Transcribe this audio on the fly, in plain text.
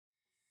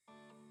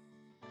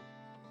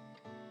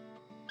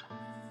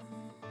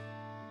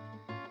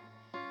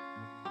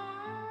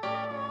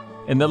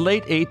In the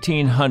late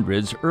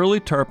 1800s,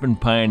 early tarpon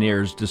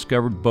pioneers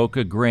discovered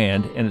Boca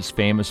Grande and its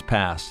famous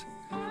pass.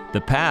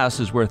 The pass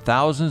is where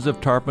thousands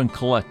of tarpon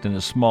collect in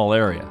a small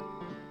area.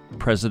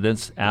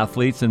 Presidents,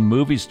 athletes, and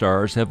movie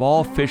stars have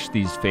all fished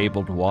these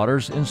fabled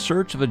waters in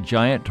search of a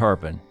giant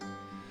tarpon.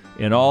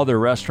 In all their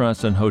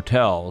restaurants and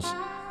hotels,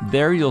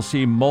 there you'll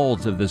see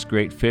molds of this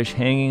great fish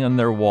hanging on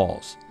their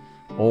walls.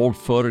 Old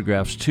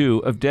photographs, too,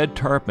 of dead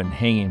tarpon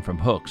hanging from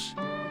hooks.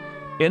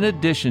 In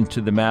addition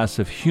to the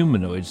massive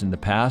humanoids in the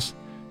past,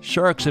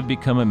 sharks have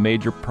become a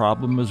major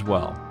problem as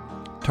well,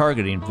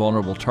 targeting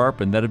vulnerable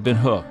tarpon that have been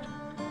hooked.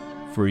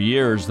 For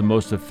years, the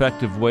most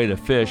effective way to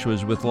fish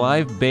was with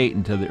live bait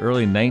until the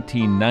early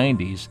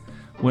 1990s,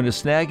 when a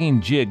snagging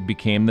jig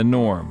became the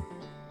norm.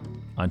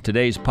 On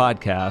today's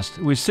podcast,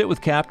 we sit with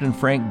Captain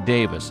Frank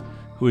Davis,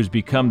 who has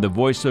become the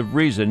voice of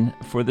reason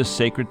for the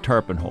sacred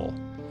tarpon hole.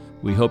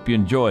 We hope you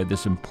enjoy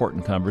this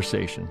important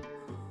conversation.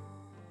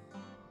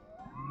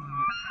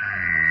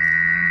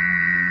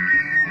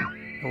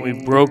 And we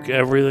broke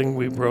everything.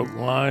 We broke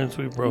lines,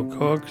 we broke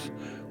hooks,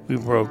 we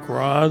broke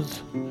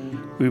rods,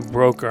 we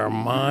broke our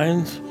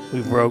minds,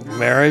 we broke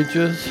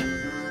marriages,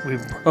 we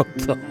broke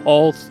the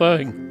whole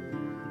thing.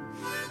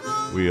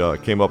 We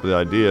came up with the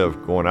idea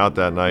of going out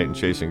that night and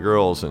chasing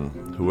girls, and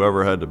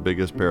whoever had the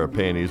biggest pair of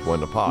panties won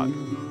the pot.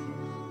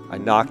 I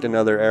knocked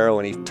another arrow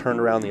and he turned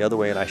around the other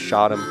way and I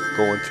shot him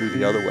going through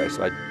the other way.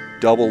 So I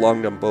double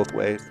lunged him both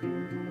ways.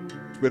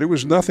 But it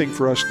was nothing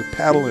for us to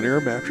paddle an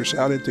air mattress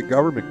out into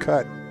Government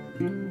Cut.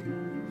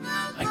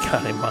 I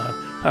got him on.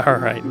 All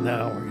right,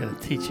 now we're going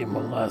to teach him a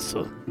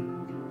lesson.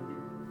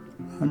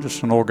 I'm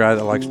just an old guy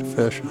that likes to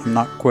fish. I'm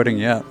not quitting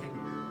yet.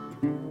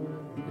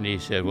 And he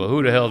said, well,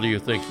 who the hell do you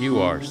think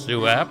you are,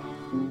 Suap?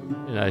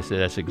 And I said,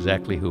 that's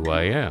exactly who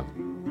I am.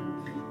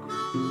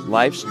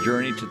 Life's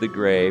journey to the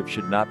grave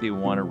should not be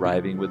one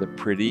arriving with a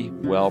pretty,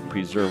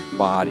 well-preserved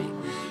body,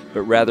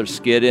 but rather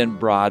skid in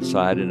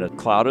broadside in a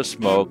cloud of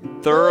smoke,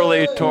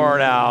 thoroughly torn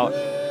out,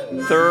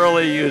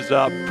 thoroughly used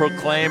up,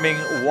 proclaiming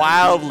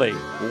wildly,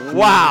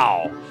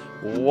 wow,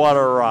 what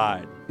a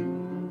ride.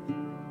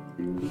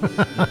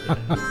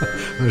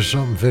 There's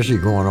something fishy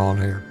going on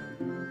here.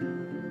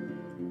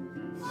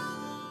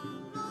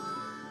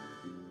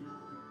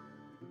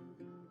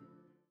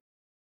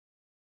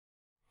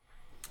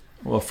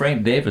 Well,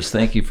 Frank Davis,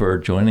 thank you for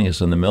joining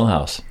us on the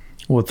Millhouse.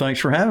 Well, thanks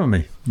for having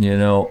me. You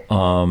know,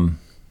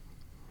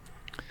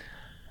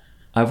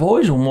 I've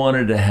always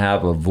wanted to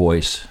have a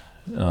voice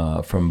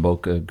from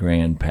Boca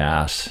Grande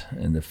Pass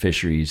and the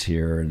fisheries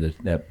here,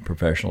 that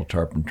professional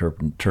tarpon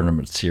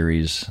tournament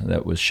series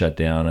that was shut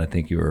down. I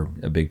think you were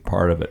a big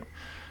part of it.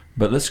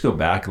 But let's go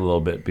back a little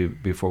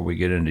bit before we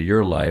get into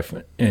your life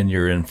and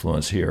your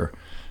influence here.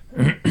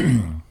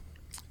 If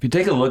you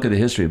take a look at the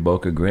history of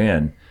Boca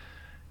Grande,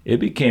 it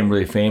became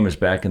really famous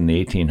back in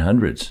the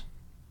 1800s.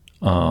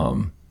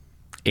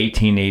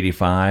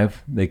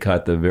 1885, they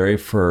caught the very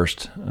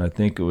first, I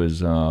think it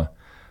was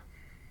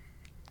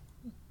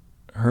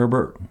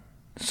Herbert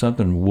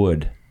something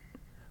Wood.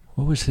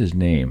 What was his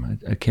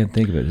name? I can't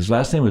think of it. His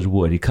last name was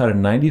Wood. He caught a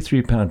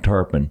 93-pound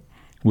tarpon,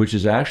 which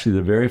is actually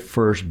the very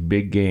first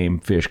big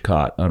game fish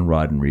caught on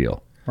rod and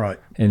reel. Right.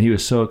 And he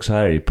was so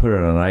excited, he put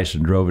it on ice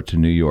and drove it to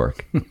New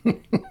York.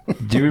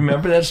 Do you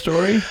remember that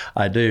story?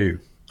 I do.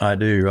 I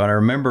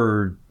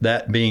remember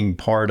that being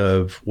part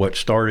of what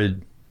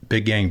started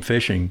big game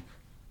fishing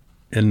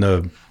in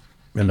the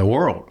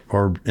world,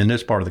 or in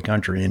this part of the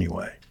country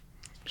anyway.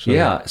 So,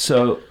 yeah.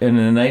 So in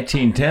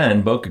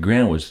 1910, Boca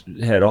Grande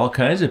had all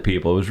kinds of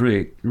people. It was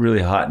really,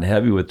 really hot and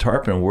heavy with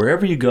tarpon.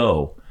 Wherever you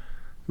go,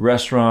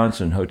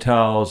 restaurants and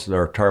hotels,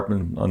 there are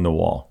tarpon on the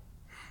wall.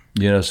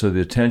 You know, so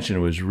the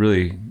attention was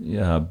really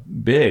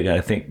big.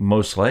 I think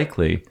most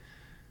likely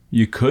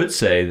you could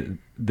say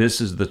this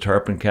is the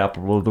tarpon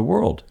capital of the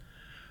world.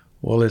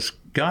 Well, it's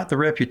got the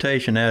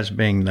reputation as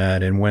being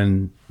that, and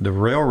when the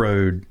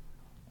railroad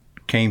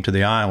came to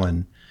the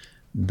island,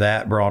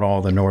 that brought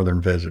all the northern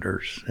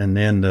visitors, and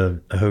then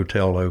the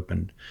hotel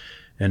opened,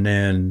 and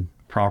then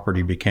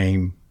property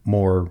became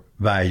more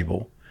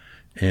valuable,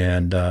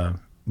 and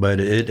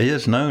but it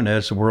is known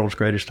as the world's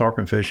greatest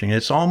tarpon fishing.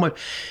 It's a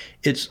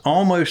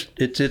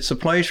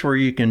place where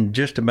you can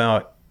just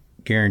about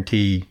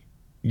guarantee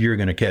you're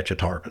going to catch a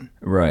tarpon.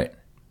 Right.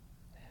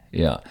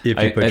 Yeah. If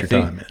you put your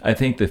time in. I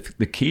think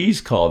the Keys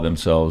call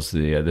themselves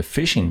the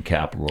fishing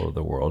capital of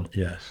the world.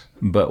 Yes.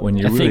 But when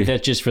you I think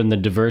that's just from the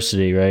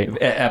diversity, right?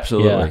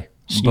 Absolutely.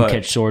 Yeah. You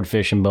catch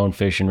swordfish and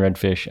bonefish and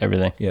redfish,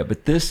 everything. Yeah,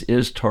 but this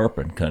is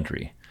tarpon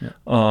country. Yeah.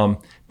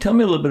 Tell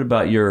me a little bit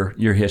about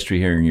your history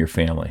here and your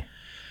family.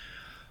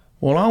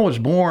 Well, I was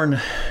born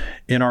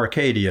in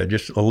Arcadia,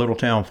 just a little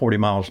town 40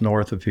 miles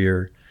north of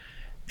here.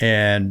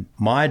 And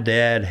my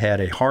dad had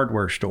a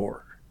hardware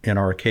store in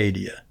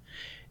Arcadia.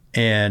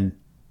 And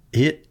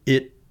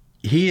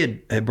he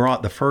had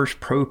brought the first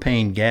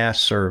propane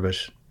gas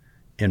service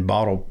in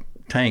bottled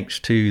tanks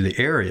to the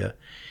area,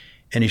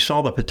 and he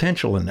saw the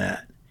potential in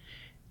that.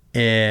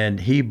 And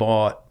he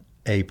bought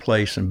a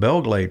place in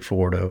Belglade,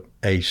 Florida,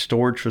 a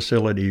storage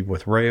facility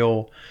with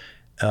rail,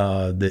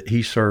 that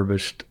he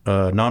serviced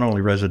not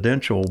only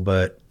residential,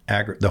 but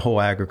the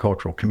whole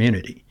agricultural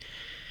community.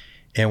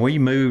 And we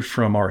moved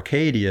from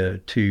Arcadia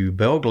to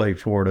Belglade,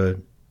 Florida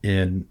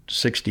in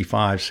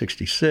 65,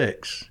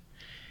 66.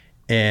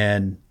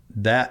 And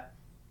that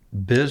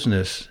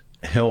business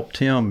helped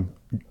him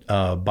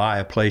buy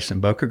a place in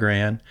Boca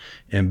Grande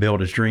and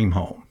build his dream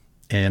home.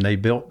 And they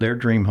built their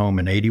dream home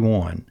in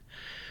 81.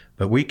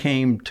 But we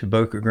came to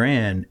Boca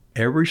Grande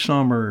every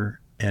summer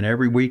and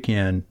every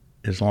weekend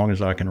as long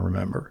as I can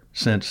remember,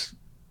 since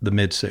the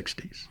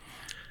mid-60s.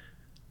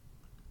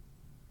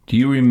 Do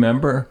you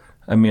remember?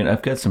 I mean,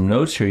 I've got some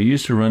notes here. You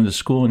used to run to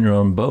school in your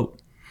own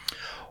boat.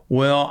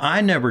 Well,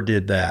 I never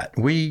did that.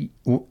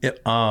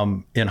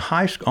 In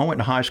high school, I went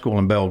to high school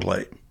in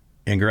Belglade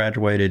and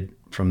graduated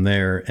from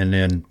there, and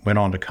then went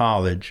on to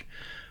college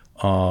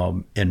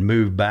and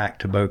moved back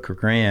to Boca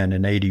Grande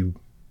in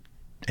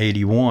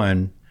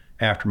 81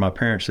 after my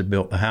parents had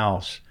built the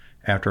house.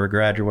 After I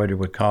graduated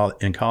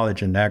in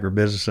college in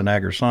agribusiness and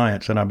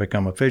agri-science, and I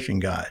become a fishing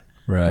guide.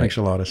 Right. Makes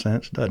a lot of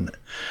sense, doesn't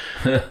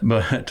it?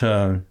 But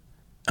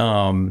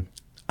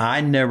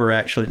I never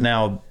actually.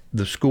 Now,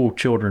 the school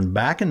children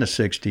back in the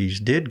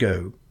 60s did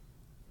go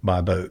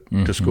by boat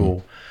to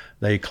school.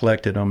 They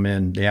collected them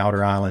in the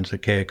outer islands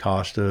of Cayo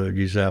Costa,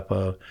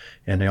 Giuseppa,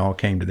 and they all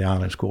came to the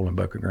island school in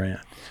Boca Grande.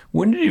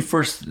 When did you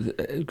first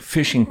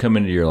fishing come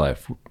into your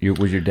life?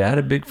 Was your dad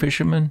a big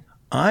fisherman?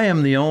 I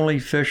am the only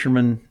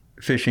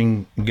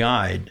fishing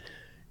guide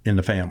in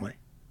the family.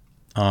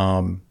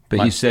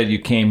 But you said you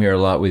came here a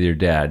lot with your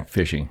dad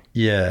fishing.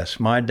 Yes.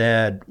 My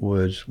dad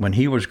when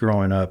he was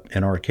growing up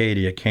in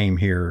Arcadia, came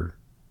here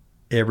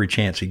every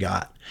chance he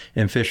got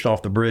and fished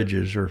off the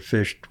bridges or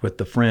fished with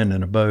a friend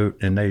in a boat,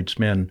 and they'd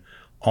spend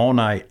all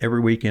night every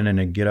weekend and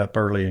then get up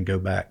early and go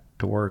back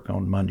to work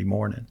on Monday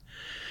morning.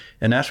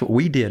 And that's what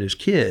we did as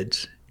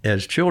kids,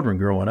 as children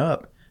growing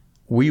up.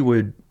 We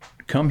would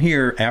come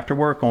here after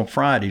work on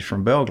Fridays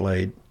from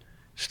Belglade,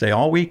 stay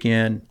all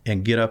weekend,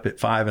 and get up at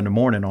 5 a.m.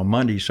 on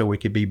Monday so we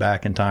could be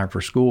back in time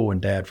for school and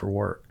Dad for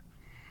work.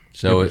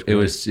 So it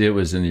was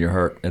in your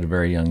heart at a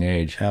very young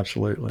age.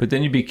 Absolutely. But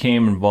then you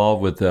became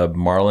involved with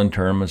marlin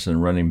tournaments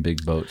and running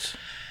big boats.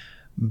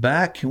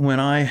 Back when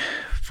I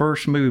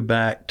first moved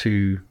back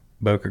to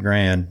Boca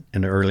Grande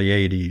in the early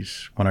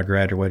 80s, when I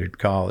graduated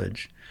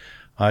college,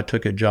 I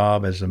took a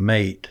job as a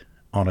mate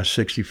on a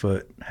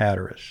 60-foot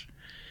Hatteras.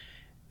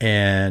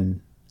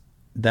 And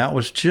that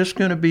was just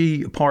going to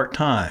be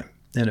part-time.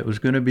 And it was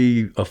going to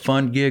be a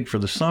fun gig for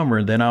the summer,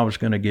 and then I was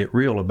going to get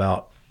real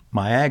about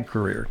my ag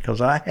career,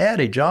 because I had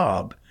a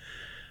job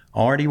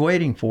already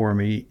waiting for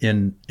me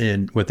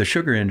with the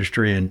sugar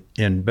industry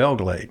in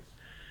Belglade,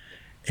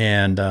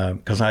 and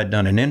because I had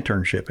done an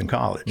internship in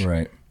college,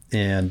 right?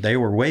 And they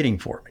were waiting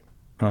for me,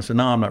 and I said,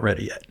 "No, I'm not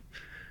ready yet."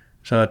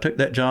 So I took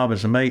that job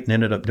as a mate and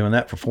ended up doing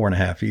that for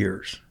 4.5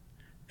 years,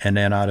 and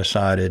then I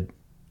decided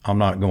I'm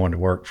not going to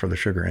work for the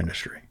sugar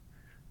industry.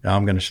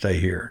 I'm going to stay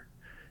here,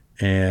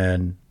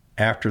 and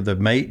after the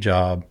mate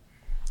job,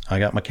 I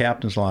got my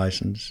captain's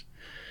license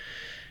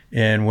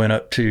and went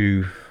up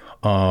to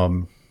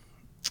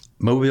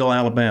Mobile,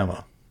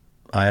 Alabama.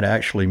 I had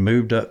actually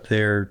moved up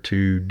there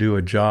to do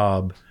a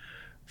job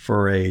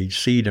for a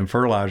seed and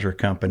fertilizer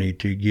company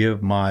to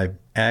give my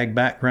ag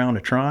background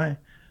a try.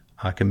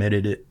 I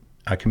committed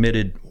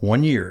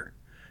 1 year.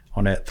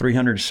 On that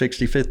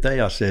 365th day,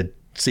 I said,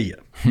 "See ya."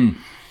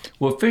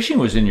 Well, fishing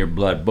was in your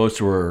blood.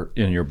 Boats were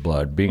in your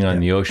blood. Being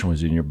on the ocean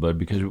was in your blood.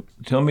 Because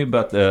tell me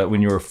about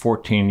when you were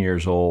 14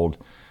 years old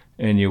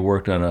and you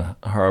worked on a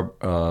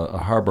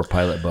harbor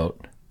pilot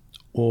boat.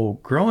 Well,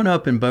 growing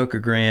up in Boca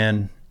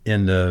Grande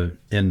in the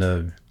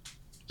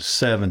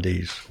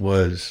 70s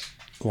was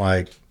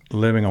like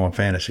living on a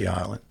fantasy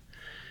island.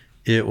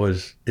 It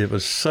was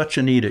such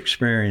a neat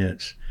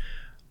experience.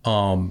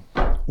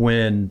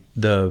 When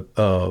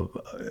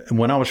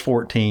I was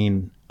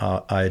 14,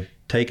 I'd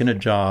taken a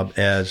job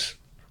as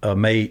a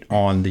mate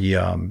on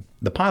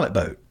the pilot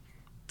boat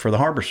for the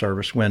Harbor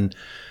Service when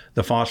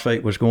the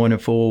phosphate was going in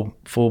full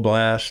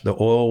blast. The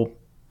oil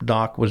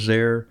dock was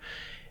there,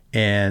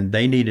 and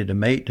they needed a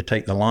mate to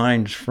take the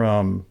lines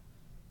from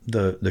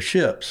the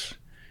ships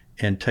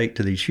and take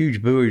to these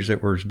huge buoys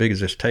that were as big as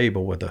this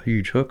table with a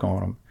huge hook on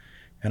them.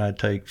 And I'd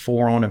take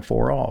 4 on and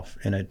 4 off,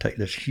 and I'd take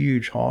this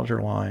huge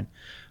hawser line,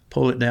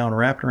 pull it down,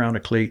 wrap it around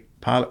a cleat.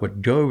 Pilot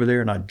would go over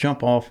there, and I'd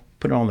jump off,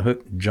 put it on the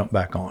hook, and jump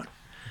back on.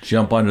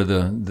 Jump onto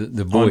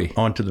the buoy.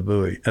 Onto the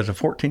buoy. As a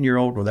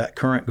 14-year-old with that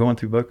current going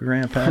through Boca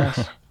Grande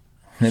Pass.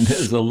 And this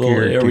is a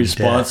little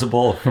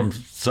irresponsible from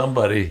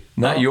somebody,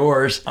 not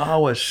yours. I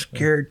was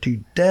scared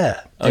to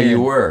death. Oh, you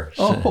were?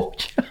 Oh,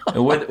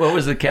 and what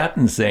was the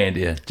captain saying to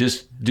you?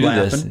 Just do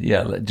this.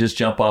 Yeah, just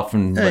jump off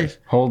and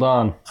hold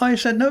on. I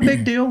said, no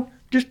big deal.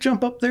 Just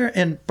jump up there,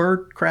 and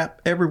bird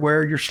crap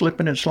everywhere. You're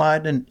slipping and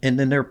sliding, and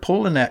then they're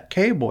pulling that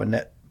cable, and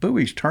that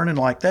buoy's turning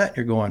like that. And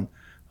you're going,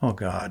 oh,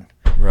 God.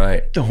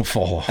 Right. Don't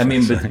fall off. I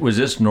mean, but was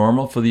this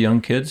normal for the young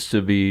kids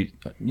to be,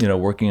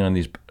 working on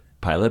these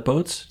pilot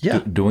boats? Yeah.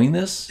 Doing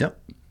this? Yep.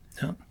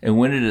 And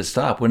when did it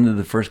stop? When did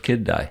the first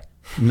kid die?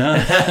 No,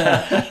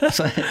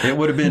 it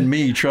would have been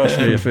me, trust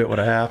me, if it would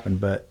have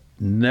happened. But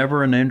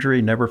never an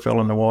injury, never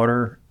fell in the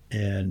water,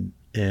 and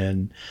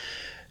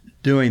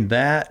doing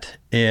that,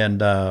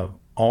 and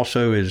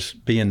also is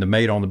being the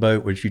mate on the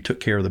boat, which you took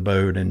care of the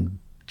boat and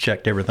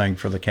checked everything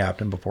for the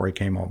captain before he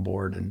came on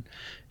board, and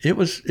it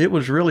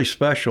was really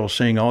special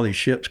seeing all these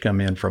ships come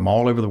in from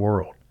all over the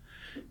world,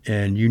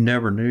 and you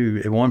never knew.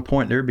 At one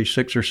point there'd be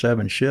 6 or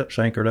 7 ships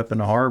anchored up in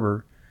the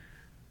harbor,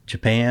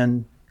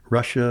 Japan,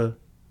 Russia,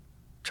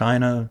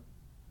 China,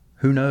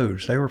 who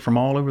knows? They were from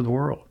all over the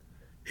world.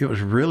 It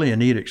was really a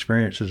neat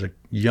experience as a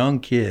young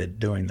kid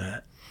doing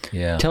that.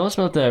 Yeah. Tell us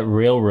about that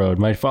railroad.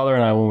 My father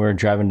and I, when we were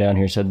driving down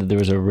here, said that there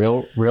was a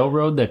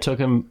railroad that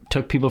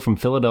took people from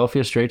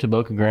Philadelphia straight to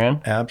Boca Grande.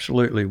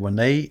 Absolutely. When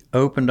they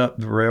opened up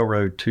the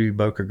railroad to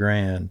Boca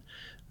Grande,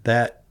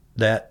 that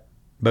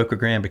Boca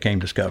Grande became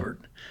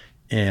discovered,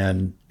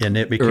 and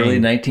it became early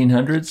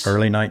 1900s.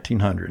 Early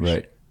 1900s,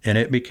 right? And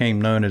it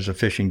became known as a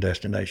fishing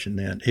destination.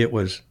 Then it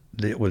was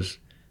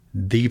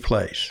the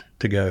place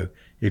to go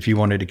if you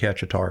wanted to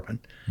catch a tarpon,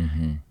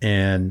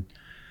 and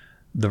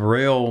the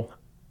rail.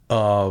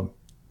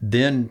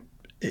 Then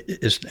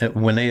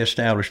when they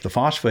established the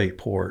phosphate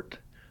port,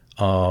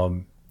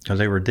 because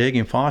they were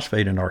digging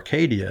phosphate in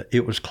Arcadia,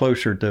 it was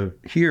closer to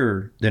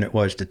here than it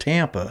was to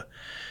Tampa.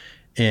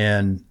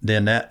 And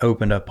then that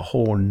opened up a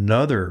whole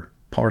nother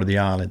part of the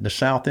island. The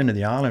south end of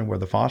the island where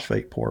the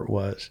phosphate port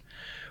was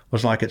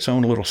like its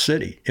own little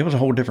city. It was a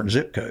whole different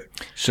zip code.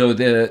 So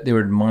they'd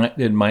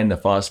mine the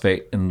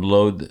phosphate and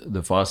load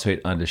the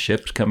phosphate onto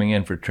ships coming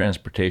in for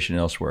transportation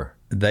elsewhere.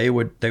 They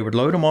would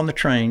load them on the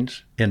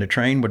trains, and the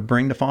train would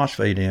bring the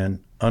phosphate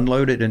in,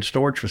 unload it in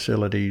storage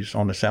facilities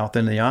on the south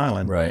end of the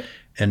island. Right.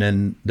 And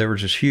then there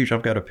was this huge,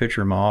 I've got a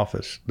picture in my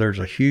office, there's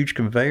a huge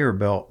conveyor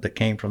belt that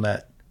came from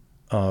that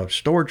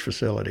storage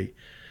facility,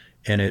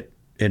 and it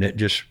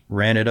just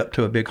ran it up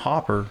to a big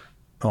hopper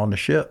on the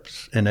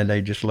ships, and then they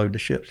just load the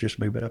ships, just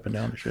move it up and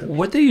down the ships.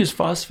 What they use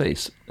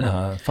phosphate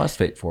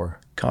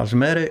for?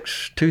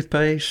 Cosmetics,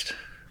 toothpaste,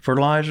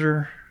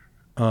 fertilizer,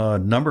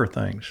 number of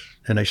things,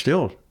 and they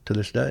still, to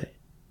this day,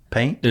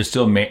 paint. They're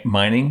still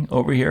mining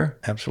over here?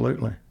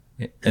 Absolutely.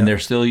 And they're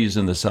still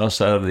using the south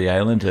side of the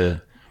island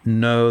to...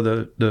 No,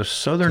 the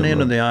southern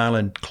end of the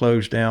island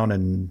closed down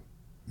in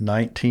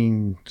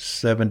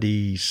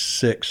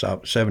 1976,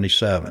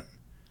 77.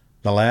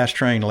 The last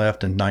train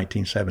left in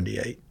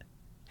 1978.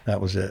 That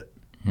was it.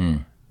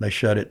 They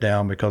shut it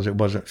down because it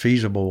wasn't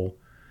feasible.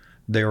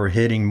 They were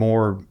hitting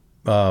more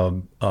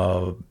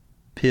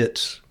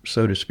pits,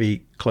 so to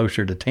speak,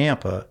 closer to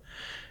Tampa,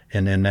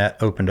 and then that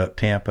opened up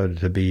Tampa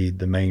to be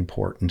the main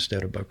port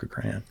instead of Boca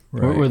Grande.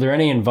 Right. Were there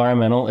any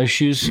environmental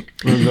issues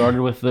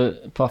regarded with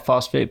the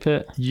phosphate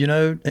pit? You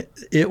know,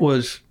 it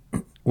was,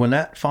 when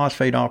that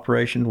phosphate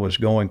operation was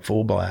going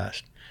full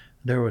blast,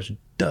 there was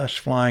dust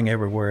flying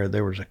everywhere.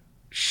 There was a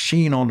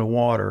sheen on the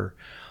water.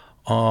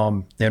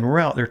 And we're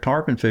out there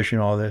tarpon fishing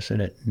all this,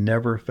 and it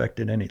never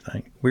affected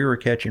anything. We were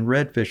catching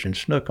redfish and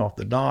snook off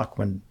the dock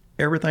when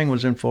everything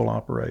was in full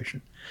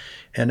operation.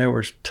 And there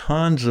was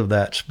tons of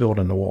that spilled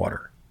in the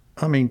water.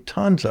 I mean,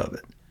 tons of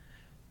it.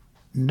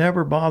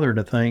 Never bothered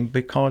a thing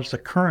because the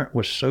current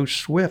was so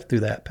swift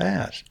through that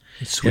pass.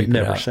 It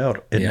never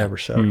settled. It never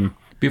settled.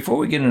 Before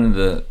we get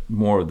into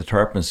more of the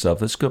tarpon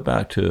stuff, let's go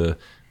back to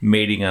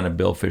mating on a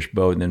billfish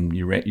boat, and then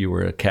you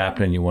were a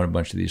captain and you won a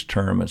bunch of these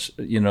tournaments.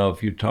 You know,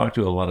 if you talk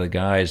to a lot of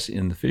guys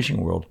in the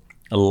fishing world,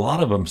 a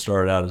lot of them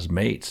started out as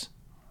mates.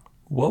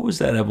 What was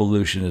that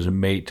evolution as a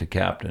mate to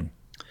captain?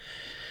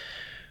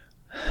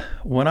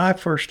 When I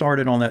first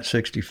started on that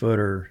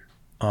 60-footer,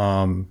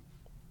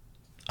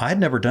 I'd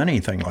never done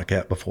anything like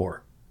that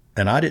before,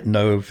 and I didn't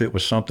know if it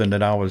was something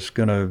that I was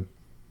gonna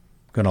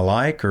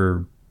like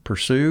or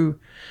pursue,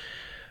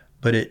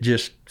 but it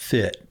just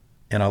fit.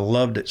 And I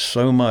loved it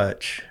so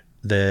much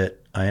that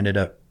I ended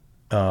up,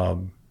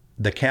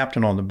 the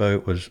captain on the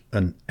boat was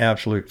an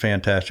absolute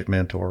fantastic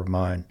mentor of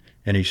mine,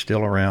 and he's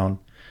still around,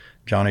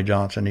 Johnny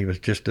Johnson. He was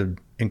just an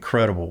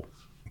incredible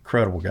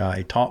guy.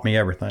 He taught me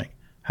everything,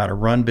 how to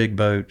run big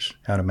boats,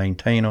 how to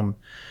maintain them,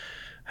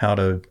 how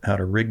to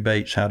rig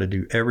baits, how to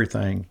do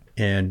everything.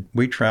 And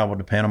we traveled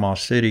to Panama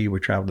City, we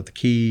traveled to the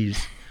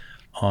Keys,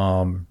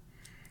 and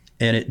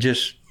it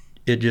just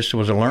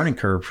was a learning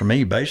curve for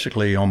me,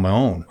 basically on my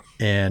own.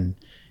 And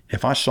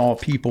if I saw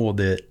people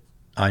that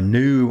I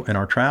knew in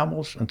our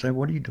travels and say,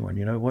 what are you doing?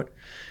 You know what?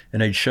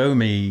 And they'd show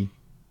me,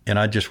 and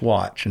I'd just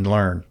watch and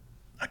learn.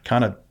 I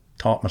kind of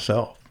taught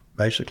myself,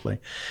 basically.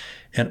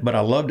 But I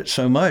loved it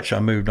so much,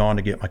 I moved on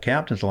to get my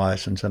captain's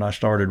license, and I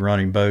started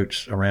running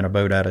boats. I ran a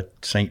boat out of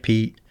St.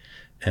 Pete,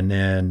 and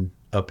then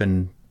up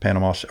in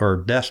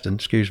Destin,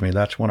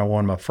 that's when I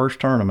won my first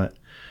tournament.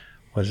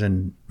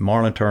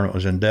 Marlin tournament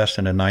was in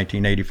Destin in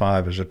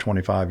 1985 as a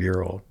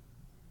 25-year-old.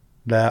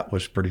 That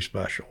was pretty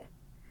special.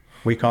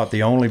 We caught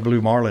the only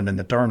blue marlin in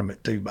the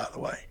tournament too, by the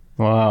way.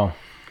 Wow.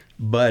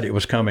 But it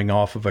was coming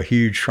off of a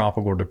huge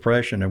tropical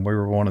depression, and we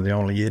were one of the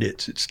only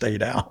idiots that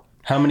stayed out.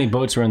 How many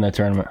boats were in that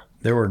tournament?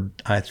 There were,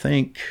 I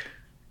think,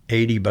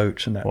 80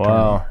 boats in that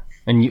tournament.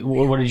 And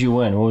what did you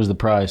win? What was the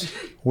prize?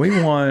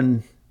 We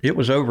won. It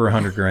was over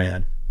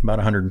 $100,000, about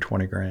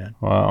 $120,000.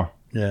 Wow.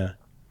 Yeah.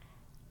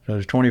 So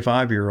as a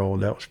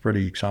 25-year-old, that was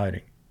pretty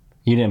exciting.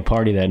 You didn't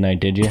party that night,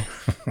 did you?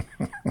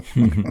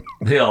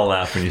 They all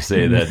laugh when you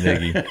say that,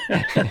 Nicky.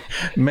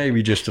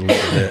 Maybe just a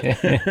little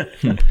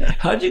bit.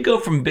 How'd you go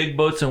from big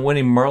boats and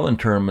winning marlin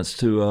tournaments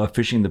to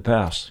fishing the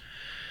Pass?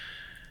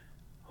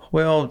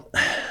 Well,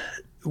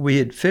 we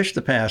had fished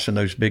the Pass in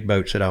those big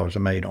boats that I was a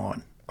mate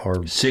on. Or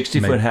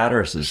 60-foot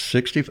Hatteras.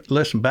 60.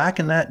 Listen, back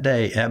in that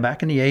day,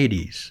 back in the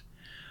 80s,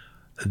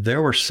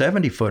 there were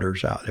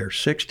 70-footers out there,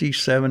 60,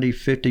 70,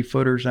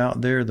 50-footers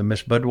out there. The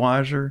Miss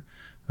Budweiser,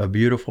 a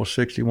beautiful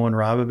 61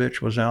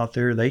 Rabovich was out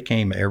there. They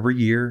came every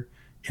year,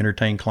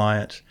 entertained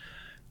clients.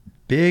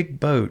 Big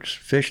boats,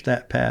 fished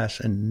that Pass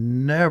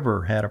and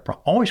never had a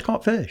problem. Always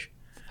caught fish.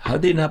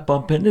 How'd they not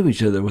bump into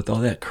each other with all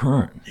that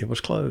current? It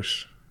was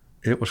close.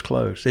 It was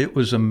close. It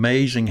was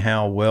amazing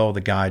how well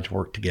the guides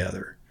worked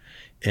together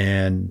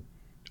and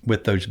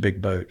with those big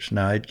boats.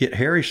 Now, it'd get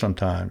hairy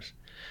sometimes,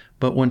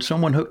 but when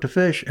someone hooked a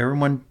fish,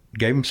 everyone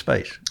gave them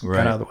space. Right.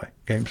 Got out of the way,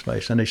 gave them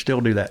space, and they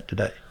still do that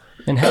today.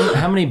 And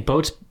how many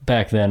boats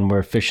back then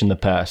were fishing the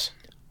Pass?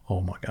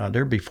 Oh, my God.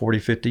 There'd be 40,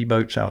 50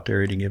 boats out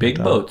there at any given Big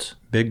time. boats?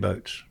 Big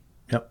boats.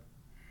 Yep.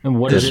 And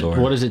what is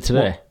it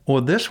today?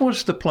 Well, this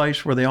was the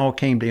place where they all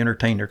came to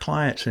entertain their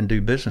clients and do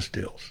business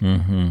deals.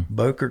 Mm-hmm.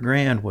 Boca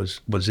Grande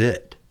was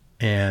it.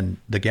 And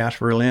the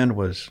Gasparilla Inn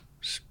was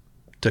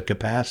to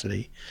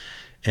capacity.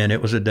 And it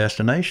was a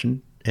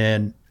destination.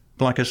 And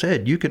like I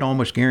said, you could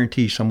almost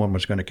guarantee someone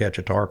was going to catch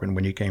a tarpon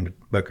when you came to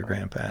Boca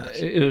Grande Pass.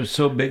 It was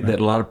so big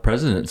that a lot of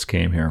presidents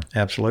came here.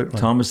 Absolutely.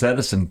 Thomas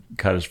Edison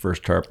caught his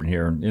first tarpon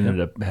here and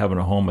ended up having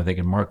a home, I think,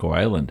 in Marco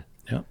Island.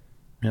 Yep.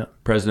 Yeah.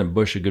 President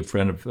Bush, a good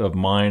friend of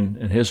mine,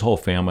 and his whole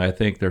family, I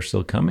think they're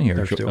still coming here.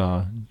 They're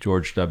still.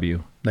 George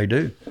W. They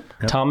do.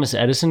 Yep. Thomas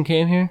Edison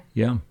came here?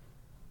 Yeah.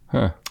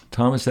 Huh.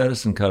 Thomas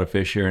Edison caught a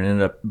fish here and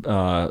ended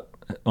up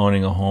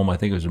owning a home, I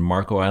think it was in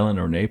Marco Island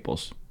or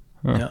Naples.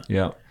 Huh. Yeah.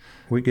 Yeah.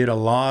 We get a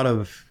lot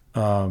of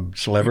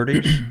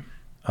celebrities,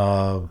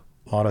 a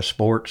lot of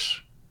sports,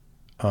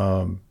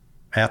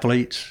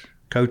 athletes,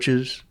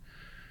 coaches.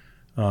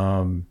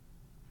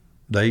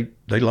 They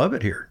love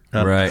it here.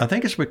 Right. I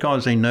think it's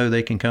because they know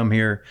they can come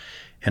here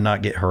and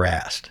not get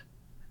harassed.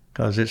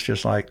 Because it's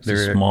just like It's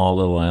a small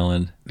little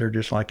island. They're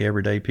just like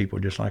everyday people,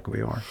 just like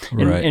we are.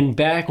 Right. And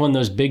back when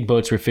those big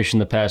boats were fishing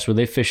the Pass, were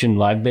they fishing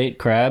live bait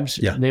crabs?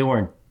 Yeah. They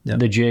weren't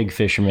the jig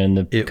fishermen,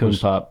 the coon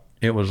pop.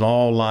 It was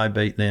all live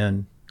bait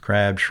then.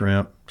 Crab,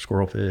 shrimp,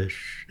 squirrelfish.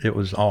 It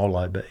was all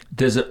live bait.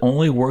 Does it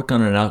only work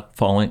on an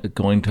falling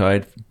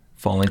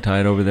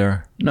tide over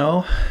there?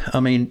 No. I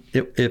mean,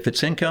 if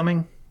it's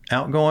incoming,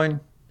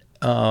 outgoing.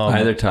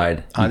 Either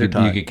tide. You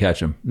could catch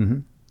them. Mm-hmm.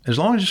 As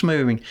long as it's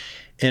moving.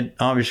 And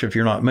obviously, if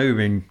you're not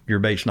moving, your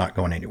bait's not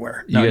going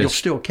anywhere. Now, you'll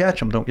still catch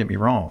them, don't get me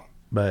wrong.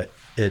 But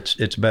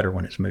it's better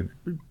when it's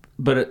moving.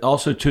 But it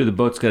also, too, the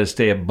boat's got to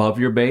stay above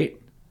your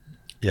bait.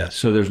 Yes.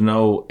 So there's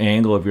no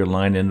angle of your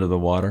line into the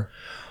water?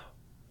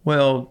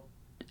 Well,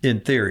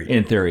 in theory.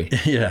 In theory.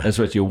 Yeah. That's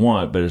what you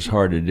want, but it's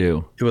hard to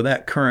do. With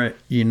that current,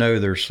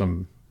 there's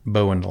some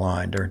bow in the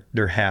line.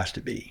 There has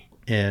to be.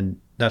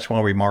 And that's why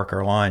we mark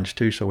our lines,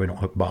 too, so we don't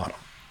hook bottom.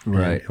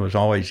 Right. And it was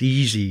always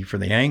easy for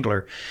the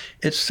angler.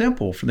 It's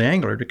simple for the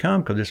angler to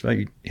come because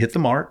you hit the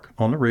mark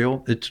on the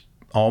reel. It's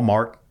all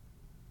marked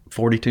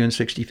 42 and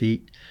 60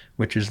 feet,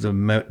 which is the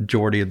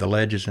majority of the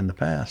ledges in the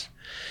Pass.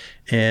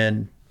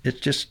 And it's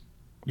just,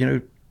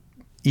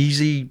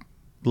 easy,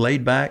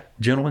 laid back,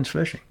 gentleman's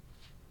fishing.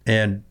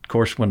 And of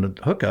course, when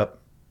the hookup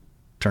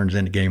turns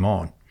into game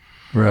on.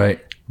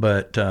 Right.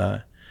 But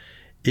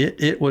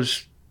it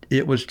was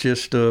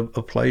just a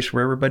place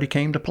where everybody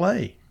came to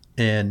play.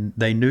 And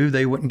they knew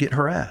they wouldn't get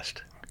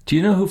harassed. Do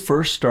you know who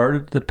first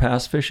started the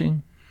Pass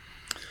fishing?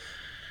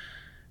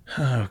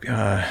 Oh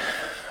God!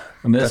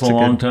 I mean, that's a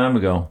long time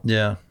ago.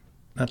 Yeah,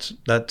 that's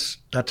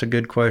a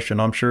good question.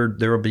 I'm sure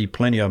there will be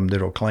plenty of them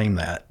that'll claim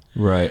that.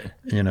 Right.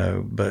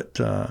 But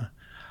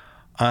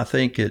I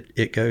think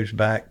it goes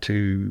back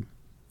to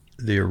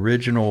the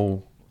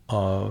original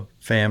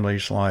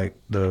families like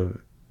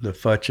the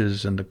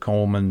Futches and the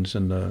Colemans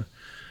and the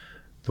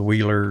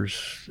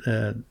Wheelers.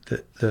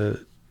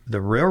 The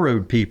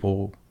railroad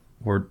people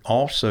were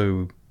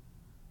also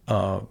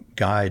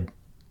guide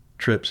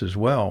trips as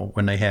well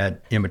when they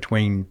had in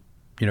between,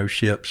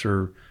 ships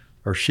or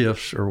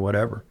shifts or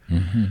whatever.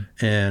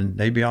 Mm-hmm. And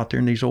they'd be out there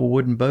in these old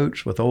wooden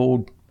boats with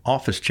old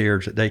office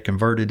chairs that they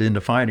converted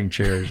into fighting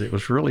chairs. It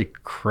was really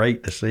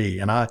great to see.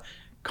 And I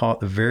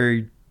caught the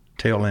very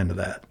tail end of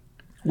that.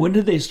 When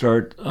did they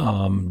start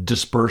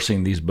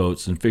dispersing these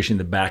boats and fishing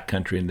the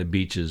backcountry and the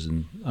beaches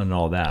and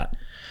all that?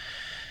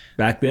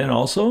 Back then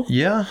also?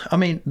 Yeah. I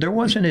mean, there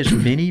wasn't as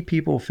many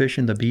people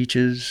fishing the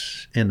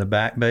beaches in the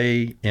Back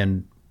Bay,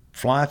 and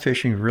fly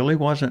fishing really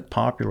wasn't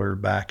popular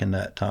back in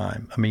that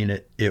time. I mean,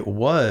 it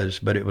was,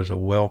 but it was a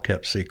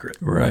well-kept secret.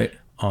 Right.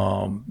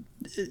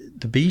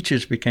 The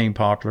beaches became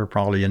popular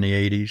probably in the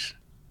 80s,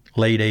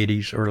 late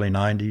 80s, early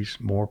 90s,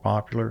 more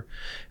popular.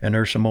 And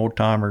there's some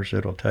old-timers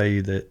that'll tell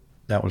you that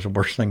that was the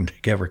worst thing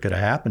that ever could have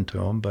happened to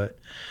them. But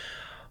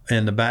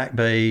in the Back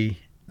Bay,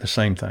 the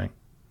same thing.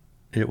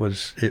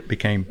 It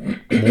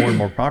became more and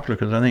more popular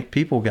because I think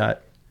people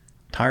got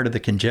tired of the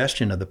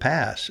congestion of the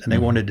pass and they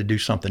wanted to do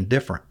something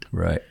different.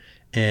 Right.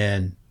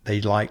 And they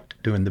liked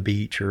doing the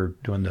beach or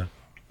doing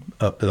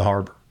up to the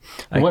harbor.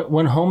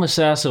 When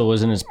Homosassa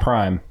was in its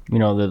prime,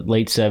 the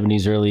late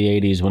 70s, early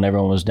 80s, when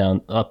everyone was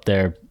down up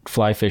there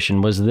fly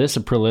fishing, was this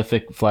a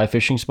prolific fly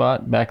fishing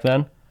spot back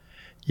then?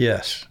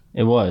 Yes.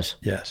 It was?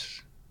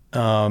 Yes.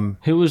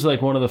 Who was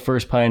like one of the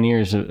first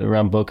pioneers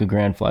around Boca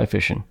Grande fly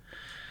fishing?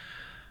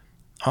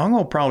 I'm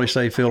going to probably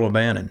say Phil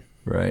O'Bannon.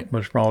 Right.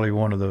 Was probably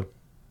one of the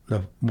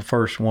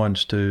first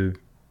ones to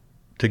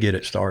get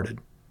it started.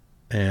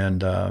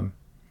 And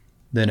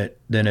then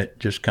it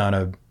just kind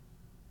of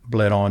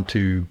bled on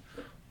to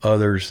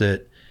others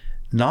that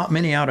not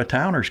many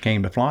out-of-towners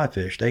came to fly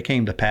fish. They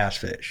came to pass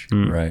fish.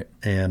 Right.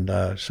 And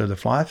so the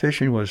fly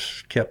fishing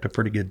was kept a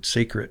pretty good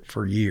secret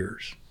for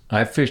years.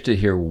 I fished it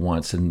here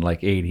once in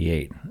like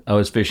 88. I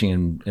was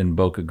fishing in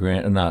Boca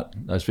Grande, I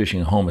was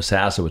fishing in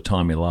Homosassa with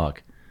Tommy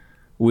Locke.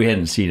 We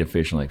hadn't seen a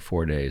fish in like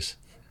 4 days.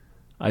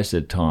 I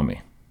said,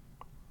 Tommy,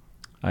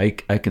 I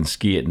can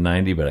ski at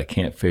 90, but I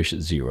can't fish at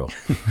 0.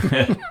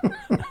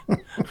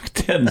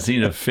 Hadn't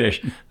seen a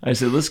fish. I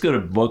said, let's go to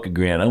Boca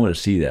Grande. I want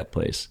to see that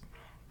place.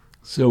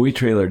 So we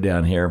trailered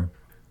down here,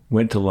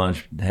 went to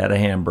lunch, had a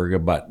hamburger,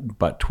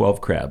 bought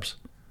 12 crabs.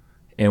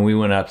 And we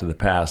went out to the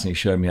pass, and he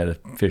showed me how to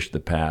fish the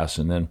pass.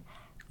 And then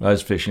I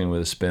was fishing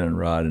with a spinning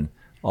rod, and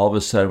all of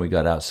a sudden we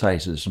got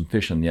outside. So there's some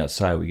fish on the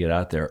outside. We get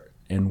out there,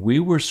 and we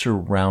were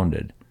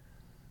surrounded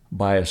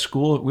by a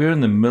school. We were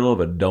in the middle of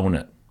a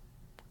donut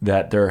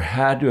that there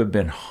had to have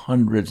been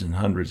hundreds and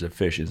hundreds of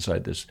fish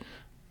inside this,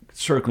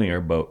 circling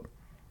our boat.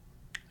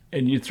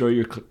 And you throw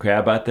your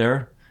crab out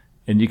there,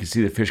 and you can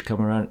see the fish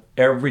coming around.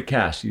 Every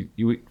cast,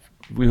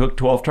 we hooked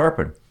 12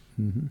 tarpon.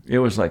 Mm-hmm. It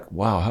was like,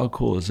 wow, how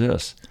cool is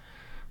this?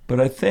 But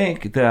I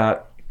think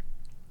that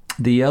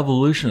the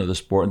evolution of the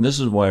sport, and this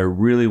is why I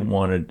really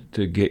wanted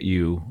to get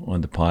you on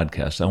the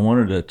podcast. I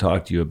wanted to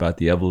talk to you about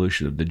the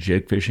evolution of the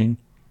jig fishing,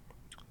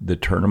 the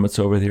tournaments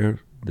over there,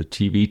 the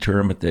TV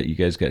tournament that you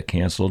guys got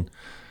canceled.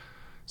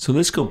 So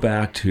let's go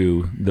back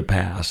to the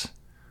pass.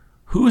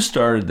 Who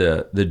started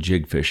the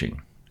jig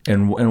fishing,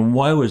 and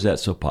why was that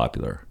so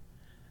popular?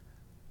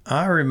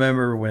 I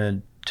remember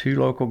when 2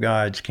 local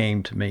guides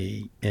came to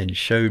me and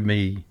showed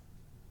me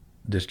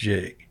this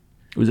jig.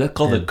 Was that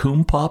called the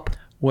Coon Pop?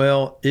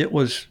 Well, it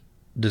was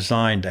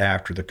designed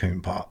after the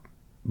Coon Pop,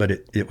 but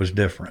it was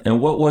different.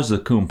 And what was the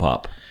Coon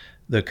Pop?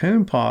 The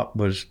Coon Pop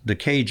was the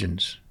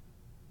Cajuns,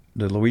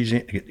 the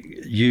Louisiana,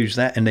 used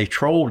that, and they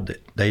trolled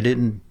it. They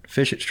didn't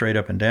fish it straight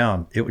up and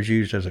down. It was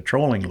used as a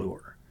trolling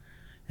lure,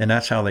 and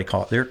that's how they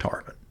caught their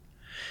tarpon.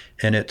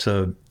 And it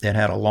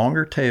had a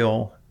longer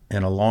tail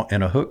and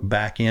a hook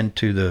back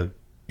into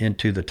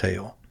the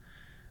tail,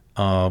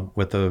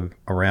 with a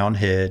round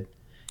head.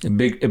 A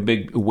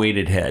big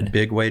weighted head.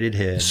 Big weighted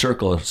head.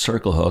 Circle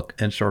hook.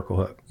 And circle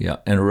hook. Yeah,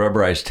 and a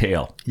rubberized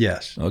tail.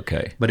 Yes.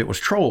 Okay. But it was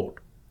trolled.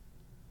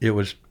 It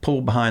was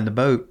pulled behind the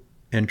boat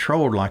and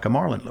trolled like a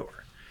marlin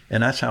lure.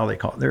 And that's how they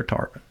caught their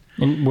tarpon.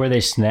 And were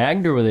they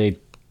snagged or were they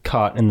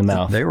caught in the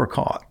mouth? They were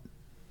caught.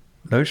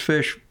 Those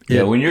fish.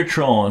 Yeah, when you're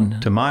trolling.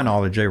 To my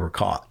knowledge, they were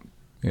caught.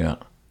 Yeah.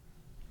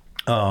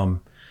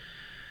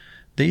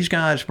 These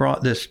guys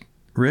brought this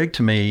rig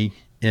to me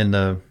in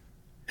the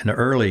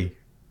early,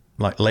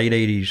 like late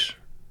 80s.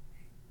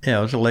 Yeah,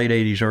 it was the late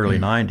 80s, early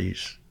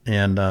 90s.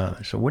 And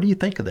so what do you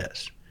think of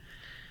this?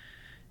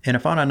 And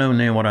if I'd have known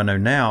then what I know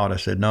now, I'd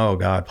have said, no,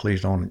 God,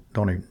 please don't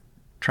even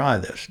try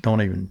this.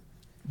 Don't even.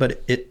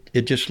 But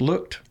it just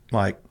looked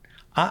like,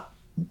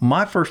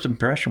 my first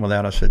impression with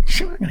that, I said,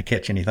 I'm not going to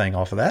catch anything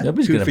off of that.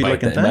 Nobody's going to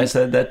bite that. And I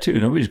said that too.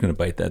 Nobody's going to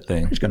bite that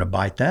thing. Nobody's going to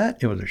bite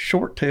that. It was a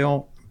short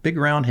tail, big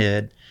round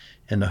head,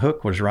 and the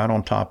hook was right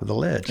on top of the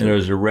lead. And it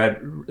was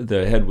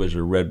the head was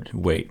a red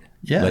weight.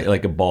 Yeah.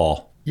 Like a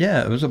ball.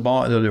 Yeah, it was a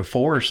ball. There were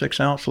 4 or 6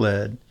 ounce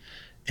lead,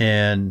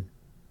 and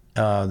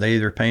they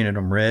either painted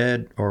them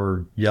red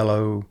or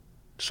yellow,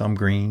 some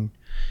green,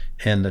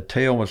 and the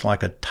tail was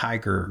like a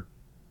tiger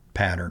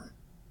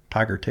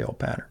tail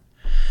pattern.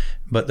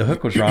 But the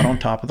hook was right on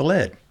top of the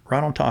lead,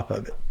 right on top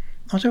of it.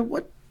 I said,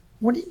 what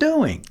are you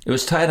doing? It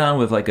was tied on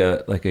with like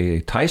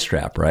a tie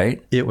strap,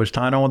 right? It was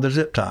tied on with a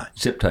zip tie.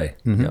 Zip tie.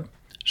 Mm-hmm. Yep.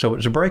 So it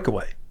was a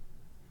breakaway.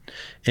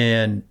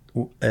 And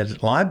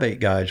as live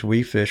bait guys,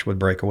 we fish with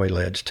breakaway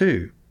leads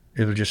too.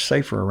 It was just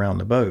safer around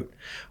the boat,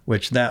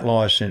 which that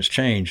law has since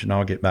changed, and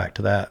I'll get back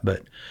to that.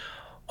 But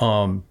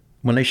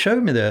when they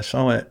showed me this,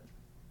 I went,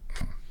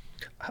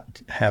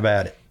 have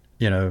at it.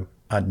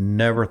 I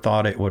never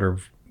thought it would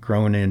have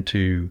grown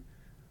into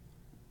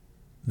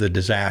the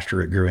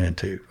disaster it grew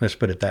into. Let's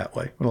put it that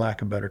way, for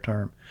lack of a better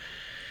term.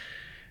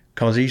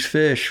 Because these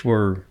fish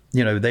were,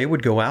 they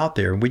would go out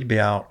there, and we'd be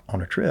out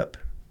on a trip,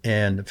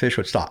 and the fish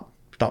would stop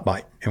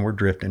biting, and we're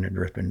drifting and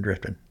drifting and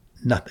drifting.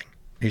 Nothing.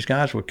 These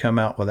guys would come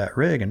out with that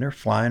rig, and they're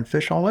flying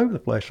fish all over the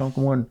place. I'm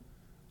going,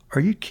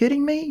 are you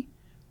kidding me?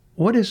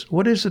 What is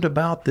it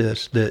about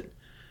this that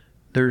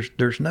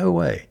there's no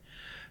way?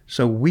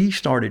 So we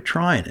started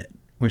trying it.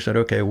 We said,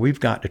 okay, we've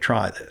got to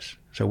try this.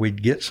 So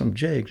we'd get some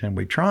jigs and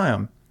we'd try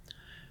them,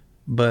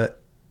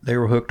 but they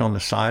were hooked on the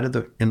side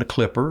of in the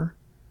clipper,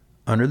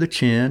 under the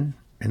chin,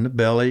 in the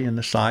belly, in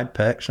the side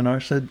pecs. And I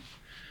said,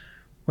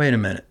 wait a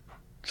minute,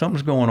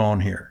 something's going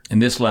on here.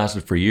 And this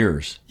lasted for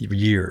years.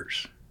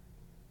 Years.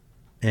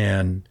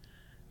 And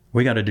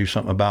we got to do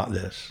something about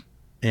this.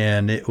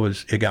 And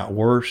it got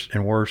worse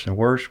and worse and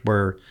worse,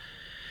 where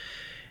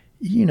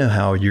you know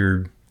how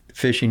you're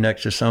fishing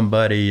next to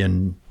somebody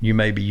and you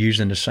may be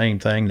using the same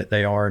thing that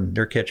they are, and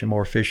they're catching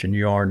more fish than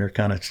you are, and they're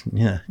kind of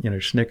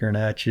snickering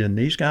at you. And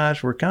these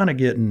guys were kind of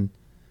getting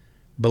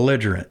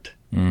belligerent,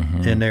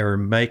 and they were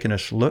making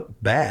us look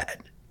bad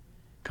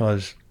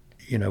because,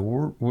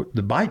 we're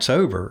the bite's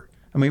over.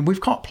 I mean,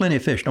 we've caught plenty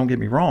of fish, don't get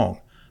me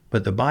wrong,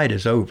 but the bite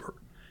is over.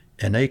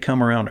 And they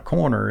come around the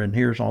corner and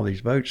here's all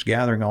these boats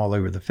gathering all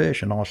over the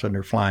fish, and all of a sudden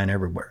they're flying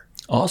everywhere.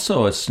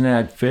 Also, a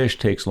snagged fish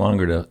takes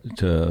longer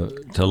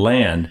to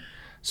land.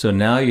 So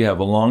now you have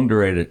a long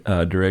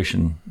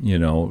duration,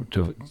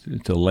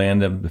 to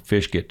land them. The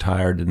fish get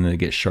tired and they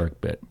get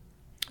shark bit.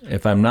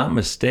 If I'm not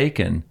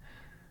mistaken,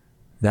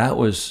 that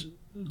was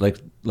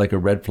like a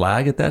red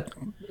flag at that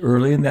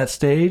early in that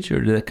stage,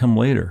 or did it come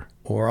later?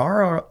 Well,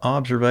 our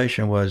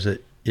observation was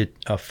that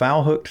a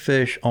foul hooked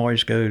fish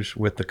always goes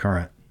with the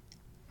current.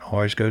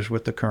 Always goes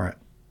with the current.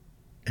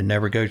 It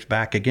never goes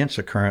back against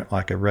the current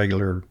like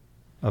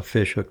a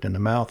fish hooked in the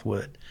mouth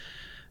would.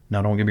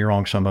 Now, don't get me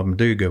wrong, some of them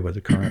do go with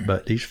the current,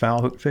 but these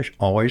foul hooked fish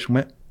always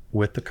went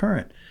with the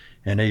current.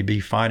 And they'd be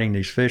fighting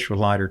these fish with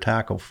lighter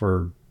tackle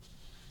for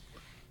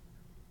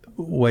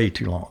way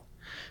too long.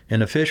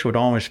 And the fish would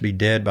almost be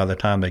dead by the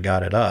time they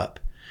got it up.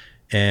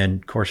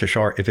 And of course, a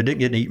shark, if it didn't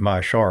get eaten by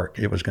a shark,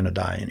 it was going to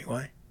die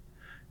anyway.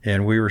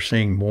 And we were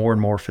seeing more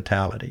and more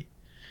fatality,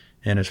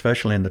 and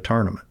especially in the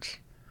tournaments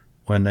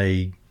when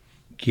they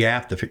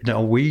gaff the fish.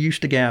 Now, we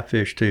used to gaff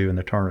fish too in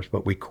the tournaments,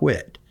 but we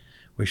quit.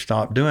 We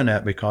stopped doing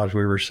that because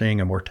we were seeing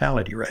a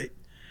mortality rate.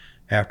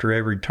 After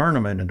every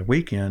tournament and the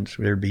weekends,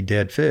 there'd be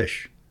dead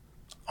fish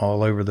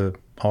all over the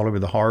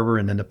harbor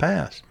and in the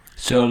pass.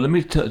 So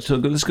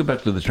let's go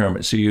back to the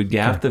tournament. So you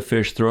gaff the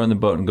fish, throw it in the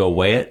boat, and go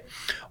weigh it?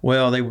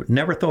 Well, they would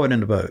never throw it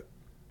in the boat.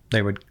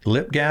 They would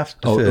lip gaff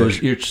the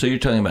fish. So you're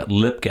talking about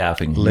lip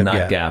gaffing, lip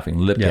gaffing.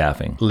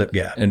 Lip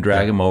gaff. And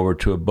drag them over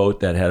to a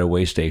boat that had a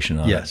weigh station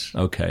on it. Yes.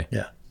 Okay.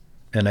 Yeah.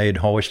 And they'd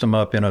hoist them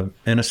up in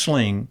a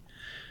sling,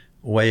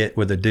 weigh it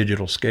with a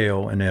digital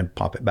scale, and then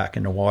pop it back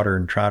in the water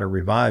and try to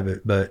revive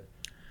it. But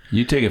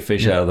you take a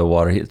fish out of the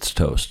water, it's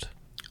toast.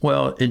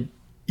 Well,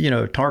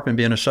 tarpon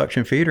being a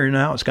suction feeder,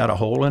 now it's got a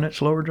hole in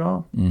its lower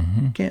jaw.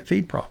 Mm-hmm. Can't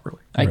feed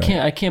properly. I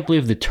can't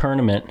believe the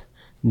tournament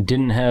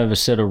didn't have a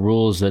set of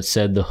rules that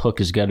said the hook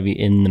has got to be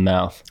in the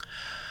mouth.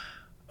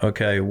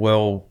 Okay,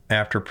 well,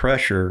 after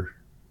pressure,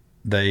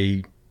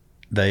 they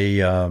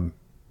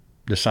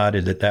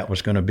decided that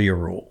was going to be a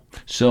rule.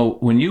 So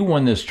when you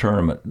won this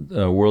tournament,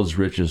 World's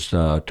Richest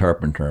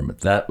Tarpon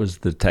Tournament, that was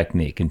the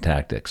technique and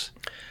tactics?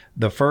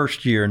 The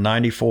first year,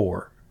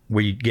 94,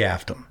 we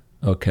gaffed them.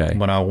 Okay.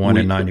 When I won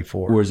in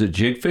 94. Was it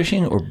jig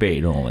fishing or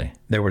bait only?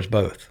 There was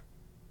both.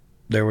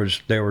 There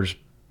was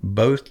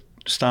both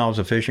styles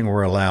of fishing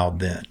were allowed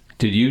then.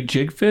 Did you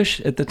jig fish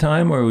at the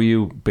time, or were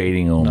you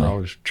baiting only? No,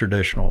 it was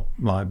traditional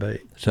live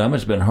bait. So that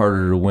must have been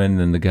harder to win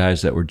than the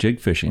guys that were jig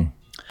fishing,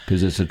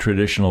 because it's a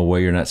traditional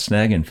way you're not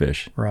snagging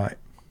fish. Right.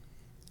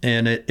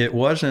 And it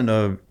wasn't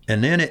when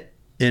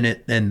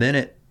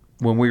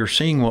we were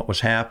seeing what was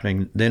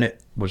happening, then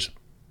it was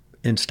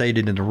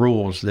instated in the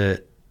rules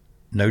that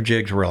no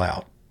jigs were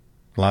allowed,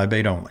 live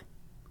bait only.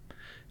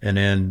 And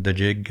then the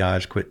jig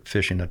guys quit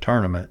fishing the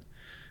tournament,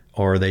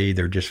 or they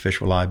either just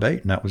fish with live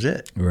bait, and that was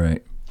it.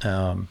 Right.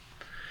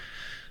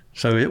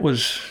 So it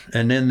was,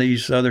 and then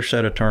these other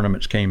set of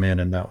tournaments came in,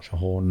 and that was a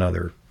whole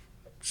nother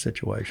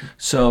situation.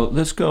 So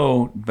let's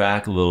go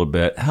back a little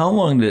bit. How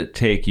long did it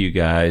take you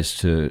guys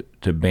to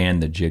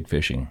ban the jig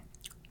fishing?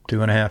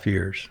 2.5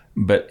 years.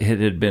 But it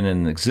had been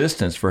in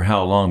existence for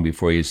how long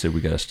before you said we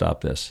got to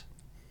stop this?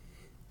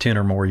 10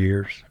 or more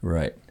years.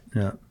 Right.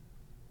 Yeah.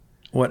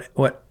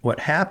 What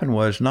happened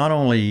was not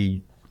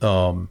only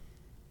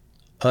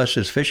us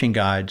as fishing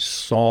guides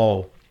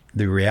saw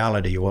the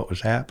reality of what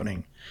was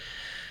happening,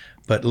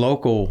 but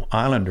local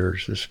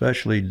islanders,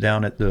 especially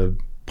down at the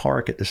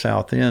park at the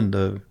south end,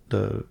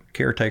 the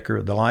caretaker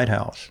of the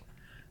lighthouse,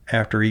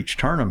 after each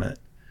tournament,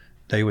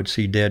 they would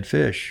see dead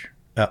fish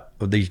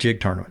of these jig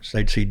tournaments.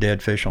 They'd see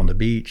dead fish on the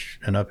beach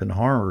and up in the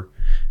harbor,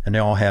 and they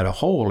all had a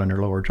hole in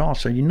their lower jaw,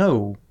 so you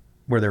know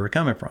where they were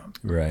coming from.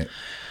 Right.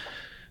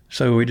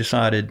 So we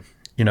decided,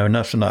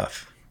 enough's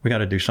enough. We got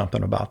to do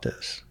something about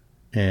this.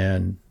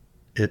 And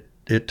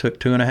it took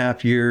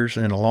 2.5 years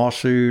and a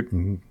lawsuit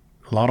and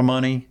a lot of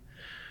money,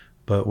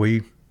 but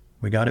we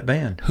got it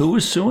banned. Who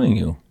was suing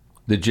you?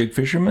 The jig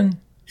fishermen?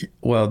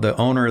 Well, the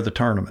owner of the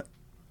tournament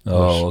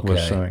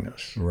was suing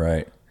us.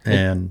 Right.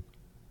 And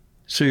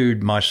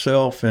sued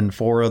myself and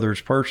 4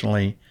 others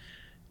personally,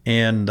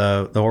 and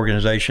the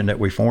organization that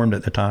we formed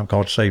at the time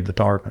called Save the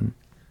Tarpon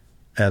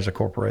as a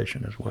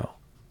corporation as well.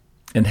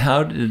 And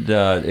how did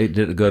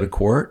it go to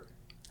court?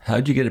 How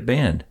did you get it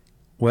banned?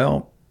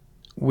 Well,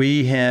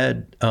 we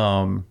had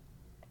a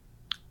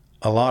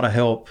lot of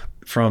help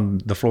from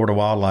the Florida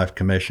Wildlife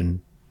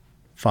Commission.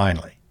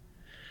 Finally,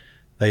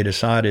 they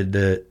decided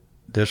that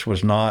this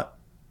was not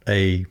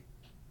a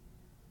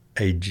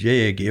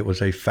jig, it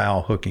was a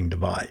foul hooking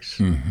device.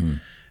 Mm-hmm.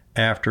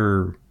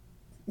 After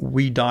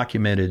we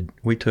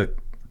took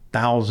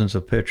thousands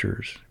of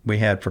pictures. We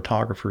had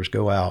photographers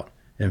go out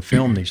and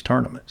film these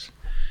tournaments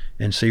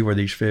and see where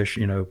these fish,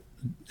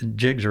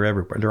 jigs are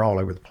everywhere. They're all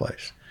over the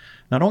place.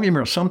 Now, don't get me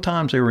wrong,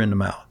 sometimes they were in the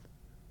mouth,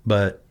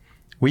 but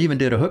we even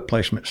did a hook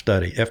placement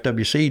study.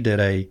 FWC did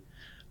a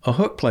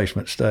hook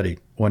placement study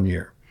one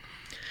year,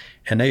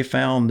 and they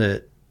found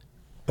that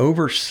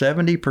over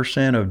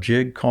 70% of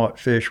jig caught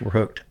fish were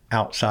hooked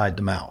outside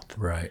the mouth.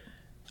 Right.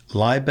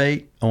 Live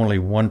bait, only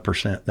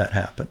 1% that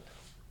happened.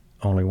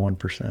 Only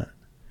 1%.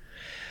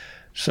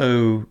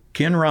 So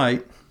Ken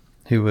Wright,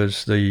 who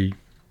was the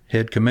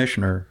head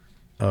commissioner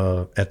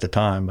at the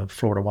time of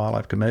Florida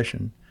Wildlife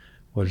Commission,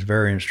 was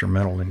very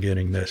instrumental in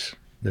getting this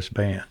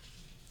ban.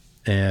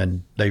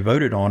 And they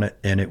voted on it,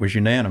 and it was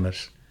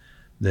unanimous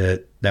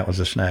that was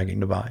a snagging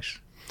device.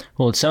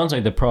 Well, it sounds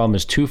like the problem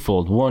is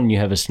twofold. One, you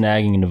have a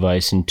snagging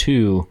device, and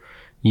two,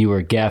 you were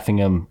lip gaffing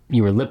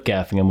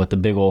them with a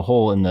big old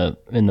hole in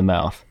the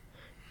mouth.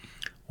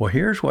 Well,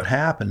 here's what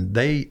happened.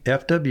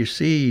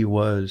 FWC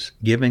was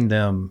giving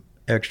them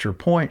extra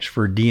points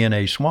for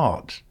DNA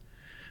swabs,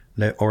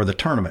 or the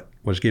tournament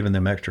was giving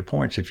them extra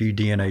points if you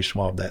DNA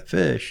swab that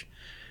fish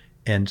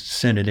and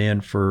send it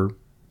in for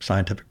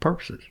scientific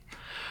purposes.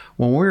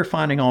 When we were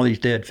finding all these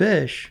dead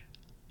fish,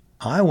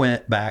 I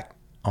went back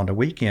on the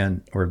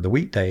weekend or the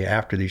weekday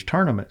after these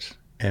tournaments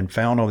and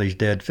found all these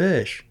dead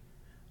fish.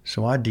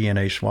 So I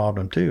DNA swabbed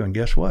them too, and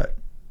guess what?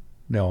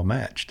 They all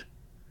matched.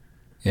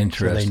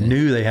 Interesting. So they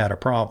knew they had a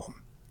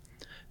problem.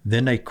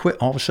 Then they quit.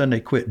 All of a sudden, they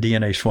quit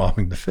DNA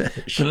swabbing the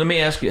fish. So let me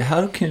ask you: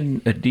 how can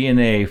a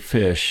DNA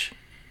fish?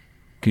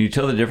 Can you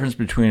tell the difference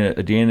between a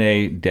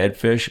DNA dead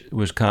fish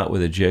was caught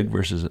with a jig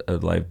versus a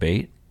live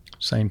bait?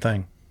 Same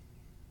thing.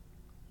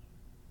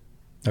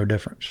 No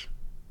difference.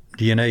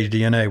 DNA is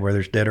DNA, whether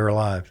it's dead or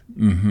alive.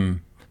 Mm-hmm.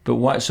 But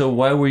why? So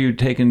why were you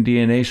taking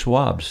DNA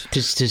swabs?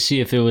 Just to see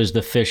if it was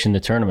the fish in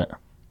the tournament.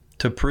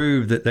 To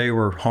prove that they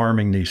were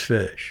harming these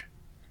fish.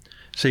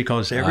 See,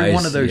 because every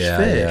one of those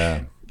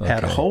fish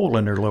had a hole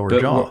in their lower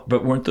jaw.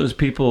 But weren't those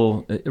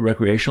people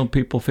recreational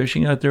people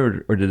fishing out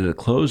there, or did it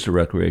close to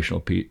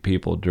recreational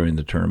people during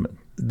the tournament?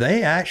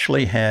 They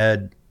actually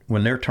had,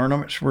 when their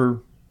tournaments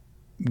were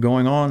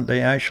going on,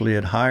 they actually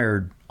had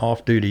hired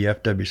off-duty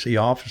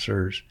FWC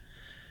officers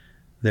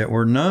that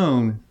were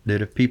known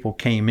that if people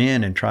came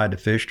in and tried to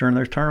fish during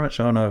those tournaments,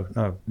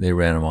 no. They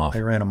ran them off.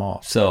 They ran them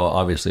off. So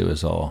obviously it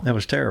was all... That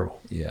was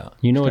terrible. Yeah.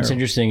 You know what's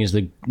interesting is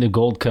the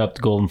Gold Cup,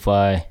 the Golden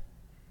Fly,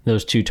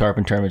 those two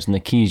tarpon tournaments and the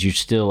Keys, you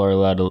still are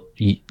allowed to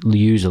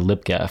use a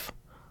lip gaff,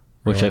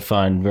 which really? I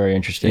find very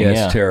interesting.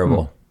 Yeah, it's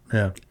terrible.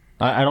 Yeah.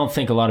 I don't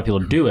think a lot of people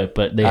do it,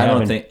 but they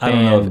haven't banned I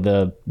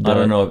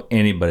don't know of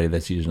anybody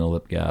that's using a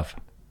lip gaff.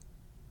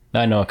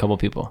 I know a couple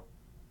people.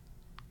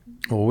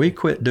 Well, we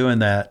quit doing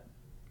that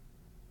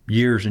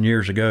years and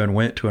years ago and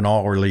went to an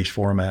all-release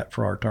format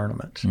for our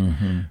tournaments.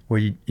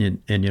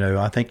 Mm-hmm.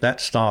 I think that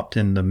stopped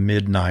in the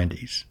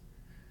mid-'90s.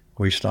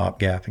 We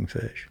stopped gaffing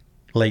fish.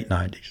 Late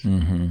 90s.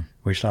 Mm-hmm.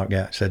 We stopped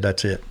gaffing. Said,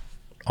 that's it.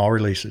 All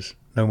releases.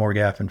 No more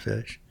gaffing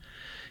fish.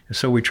 And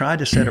so we tried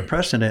to set a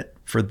precedent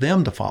for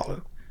them to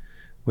follow,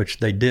 which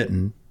they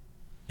didn't.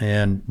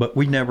 But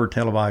we never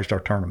televised our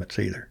tournaments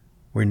either.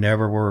 We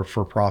never were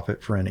for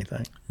profit for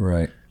anything.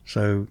 Right.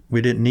 So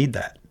we didn't need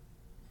that.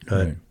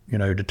 But, right.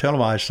 To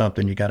televise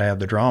something, you got to have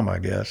the drama, I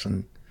guess.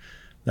 And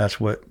that's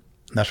what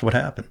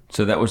happened.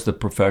 So that was the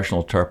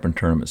Professional Tarpon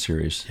Tournament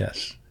Series.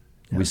 Yes.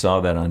 We saw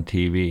that on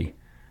TV.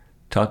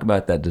 Talk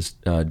about that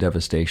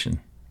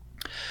devastation.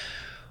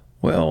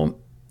 Well,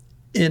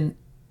 in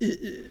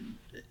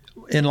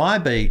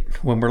live bait,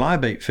 when we're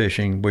live bait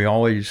fishing, we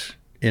always,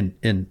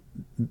 in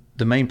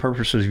the main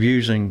purpose of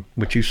using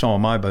what you saw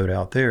on my boat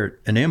out there,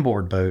 an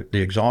inboard boat,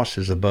 the exhaust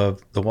is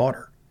above the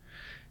water.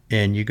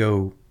 And you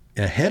go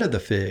ahead of the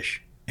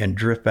fish and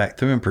drift back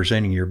through and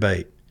presenting your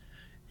bait.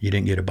 You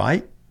didn't get a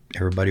bite.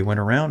 Everybody went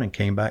around and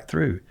came back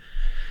through.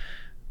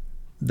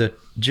 The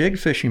jig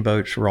fishing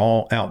boats were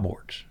all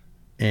outboards.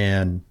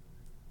 And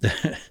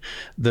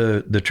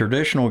the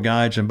traditional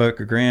guides in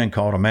Boca Grande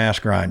called them ass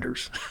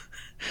grinders.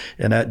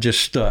 And that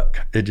just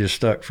stuck. It just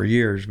stuck for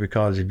years,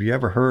 because if you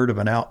ever heard of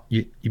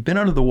you've been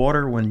under the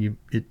water when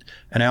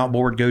an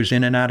outboard goes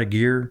in and out of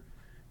gear.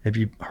 Have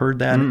you heard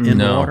that in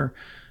the water?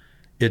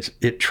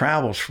 It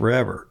travels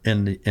forever.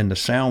 And the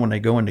sound when they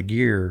go into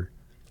gear,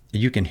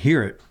 you can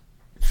hear it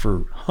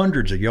for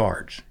hundreds of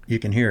yards. You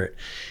can hear it.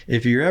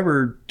 If you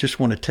ever just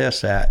want to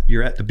test that,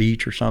 you're at the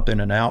beach or something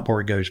and an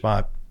outboard goes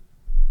by,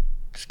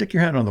 stick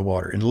your hand on the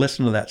water and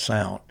listen to that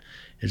sound.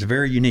 It's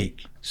very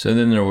unique. So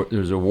then there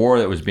was a war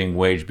that was being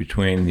waged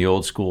between the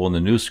old school and the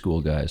new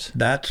school guys.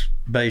 That's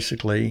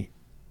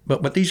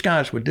but what these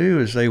guys would do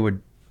is there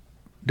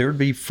would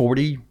be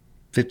 40,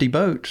 50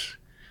 boats,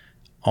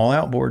 all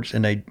outboards,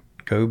 and they'd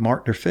go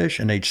mark their fish,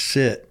 and they'd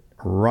sit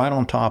right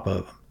on top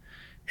of them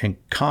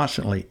and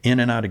constantly in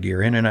and out of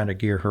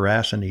gear,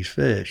 harassing these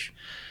fish,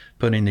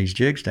 putting these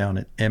jigs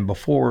down. And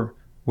before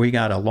we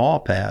got a law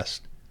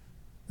passed,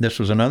 this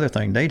was another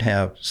thing. They'd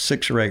have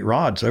 6 or 8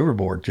 rods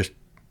overboard, just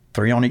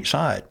 3 on each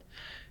side,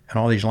 and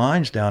all these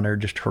lines down there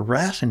just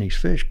harassing these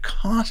fish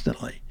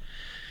constantly.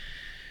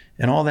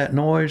 And all that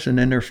noise, and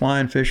then they're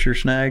flying fish are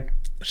snagged.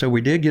 So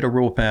we did get a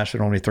rule passed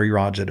at only 3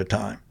 rods at a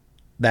time.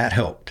 That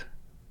helped.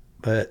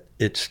 But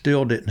it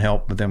still didn't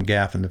help with them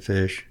gaffing the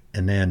fish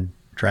and then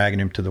dragging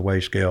him to the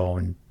weigh scale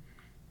and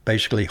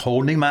basically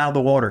holding him out of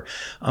the water.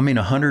 I mean,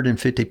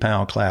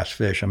 150-pound class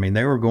fish. I mean,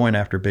 they were going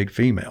after big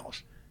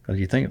females. Because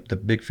you think the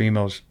big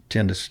females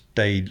tend to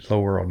stay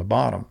lower on the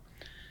bottom.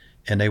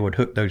 And they would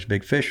hook those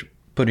big fish,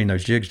 putting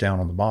those jigs down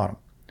on the bottom.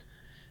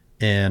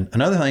 And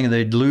another thing,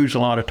 they'd lose a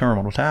lot of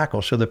terminal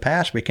tackle. So the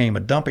pass became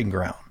a dumping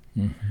ground.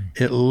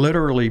 It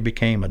literally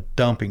became a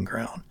dumping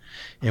ground.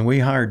 And we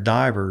hired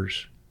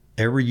divers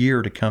every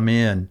year to come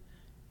in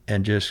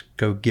and just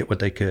go get what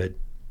they could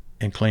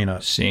and clean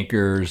up.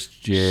 Sinkers,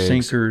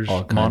 jigs,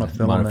 all kinds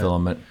of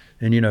monofilament.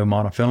 And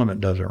monofilament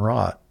doesn't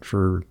rot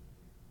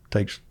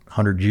takes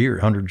hundreds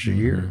of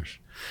years.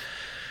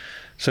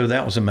 So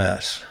that was a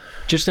mess.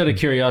 Just out of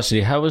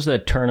curiosity, how was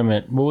that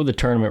tournament? What were the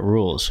tournament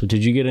rules?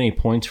 Did you get any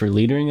points for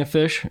leadering a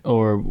fish,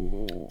 or?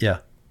 Yeah.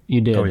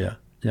 You did? Oh, yeah.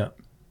 Yeah.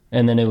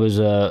 And then it was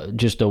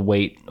just a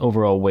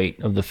overall weight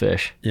of the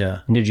fish. Yeah.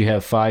 And did you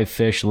have 5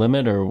 fish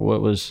limit, or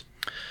what was?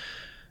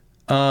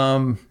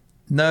 No,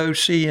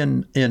 see,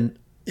 in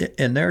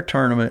their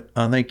tournament,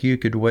 I think you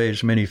could weigh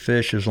as many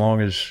fish as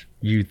long as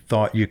you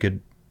thought you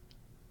could.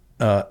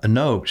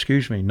 No,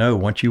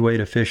 once you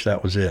weighed a fish,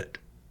 that was it.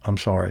 I'm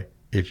sorry.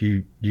 If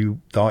you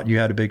thought you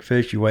had a big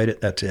fish, you weighed it,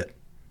 that's it.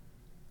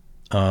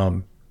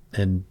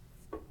 And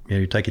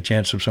you take a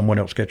chance of someone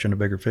else catching a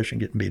bigger fish and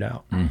getting beat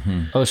out.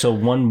 Mm-hmm. Oh, so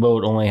one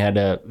boat only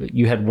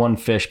you had 1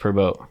 fish per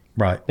boat.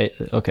 Right.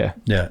 Okay.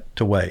 Yeah,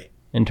 to weigh.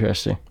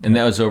 Interesting. And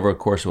that was over a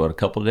course of, a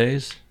couple of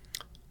days?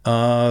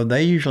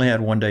 They usually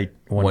had one day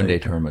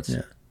tournaments.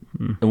 Yeah.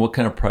 And what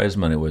kind of prize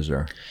money was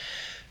there?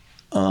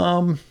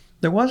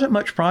 There wasn't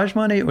much prize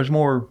money. It was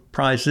more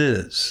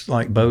prizes,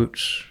 like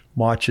boats,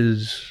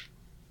 watches,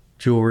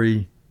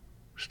 jewelry,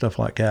 stuff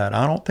like that.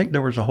 I don't think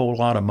there was a whole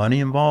lot of money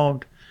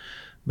involved,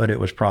 but it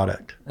was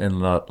product. And a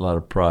lot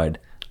of pride.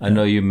 I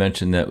know you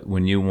mentioned that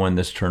when you won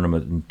this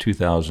tournament in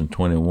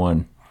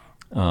 2021,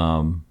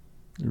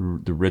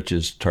 the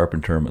richest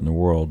tarpon tournament in the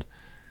world,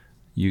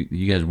 you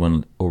guys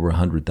won over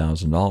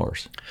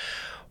 $100,000.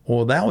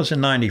 Well, that was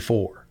in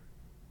 '94.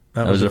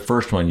 That was the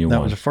first one you won?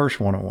 That was the first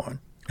one I won.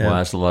 Well,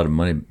 that's a lot of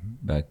money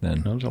back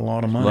then. That was a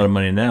lot of money. A lot of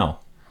money now.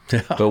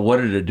 Yeah. But what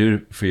did it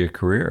do for your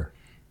career?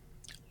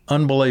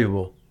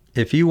 Unbelievable.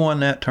 If you won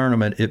that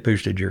tournament, it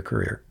boosted your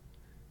career.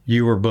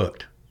 You were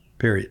booked,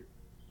 period.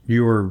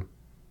 You were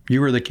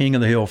the king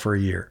of the hill for a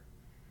year.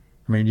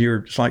 I mean,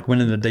 it's like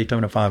winning the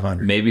Daytona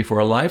 500. Maybe for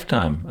a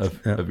lifetime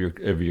of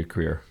your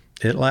career.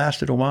 It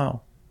lasted a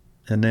while.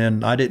 And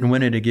then I didn't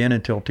win it again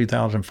until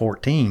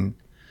 2014.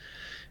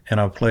 And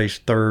I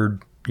placed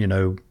third,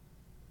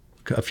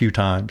 a few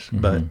times. Mm-hmm.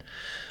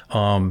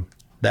 But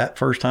that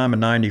first time in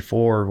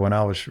 '94, when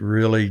I was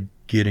really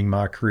getting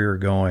my career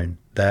going,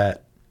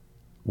 that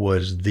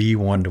was the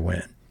one to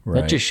win.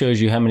 Right. That just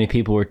shows you how many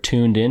people were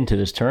tuned into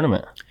this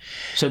tournament.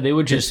 So they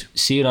would just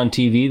see it on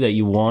TV that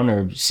you won,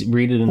 or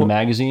read it in the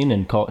magazine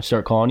and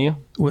start calling you?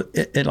 Well,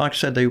 like I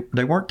said,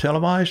 they weren't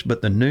televised,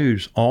 but the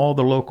news, all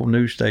the local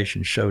news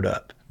stations showed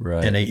up.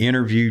 Right. And they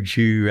interviewed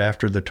you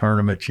after the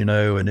tournament,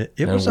 and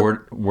it was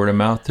word of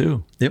mouth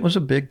too. It was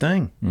a big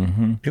thing.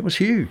 Mm-hmm. It was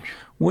huge.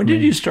 When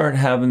did you start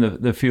having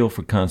the feel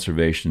for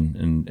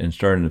conservation and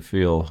starting to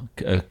feel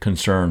a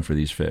concern for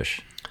these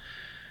fish?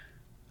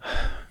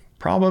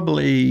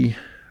 Probably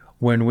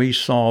when we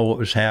saw what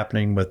was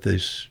happening with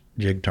this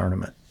jig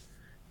tournament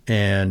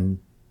and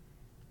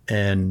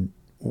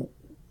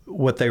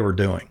what they were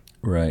doing.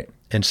 Right.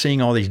 And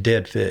seeing all these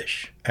dead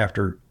fish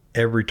after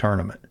every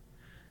tournament.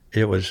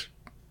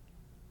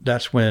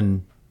 That's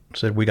when I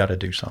said, we got to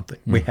do something.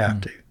 We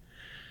have to.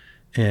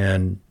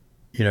 And,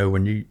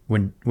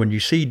 when you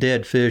see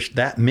dead fish,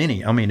 that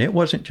many, I mean, it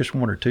wasn't just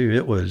 1 or 2,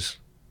 it was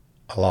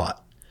a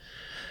lot.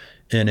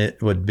 And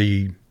it would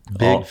be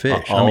big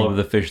fish. All of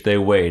the fish they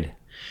weighed.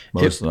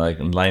 Most, like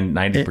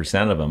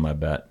 90% of them, I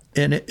bet.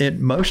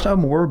 And most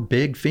of them were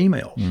big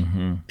females,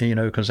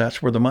 because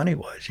that's where the money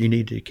was. You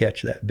need to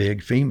catch that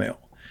big female.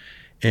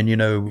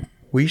 And,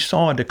 we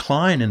saw a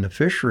decline in the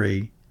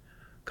fishery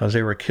because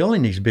they were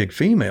killing these big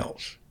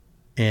females.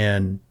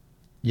 And,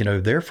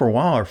 there for a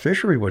while, our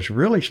fishery was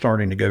really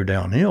starting to go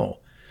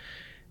downhill.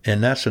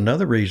 And that's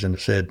another reason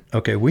that said,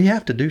 okay, we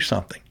have to do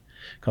something.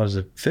 Because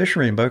the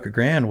fishery in Boca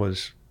Grande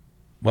was,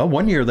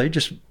 one year they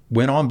just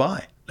went on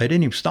by. They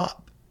didn't even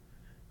stop.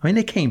 I mean,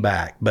 they came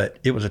back, but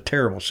it was a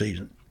terrible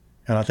season.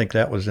 And I think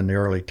that was in the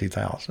early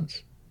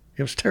 2000s.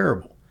 It was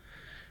terrible.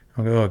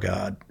 I go, oh,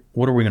 God,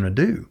 what are we going to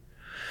do?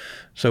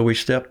 So we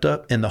stepped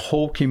up, and the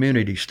whole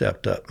community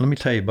stepped up. Let me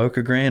tell you,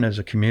 Boca Grande as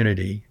a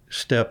community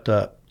stepped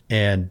up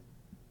and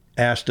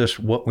asked us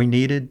what we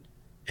needed,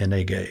 and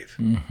they gave.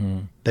 Mm-hmm.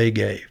 They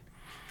gave.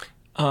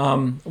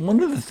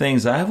 One of the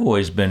things I've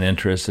always been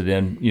interested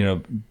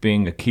in,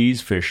 being a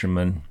Keys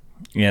fisherman,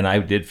 and I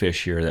did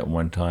fish here at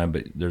one time,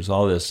 but there's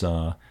all this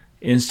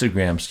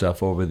Instagram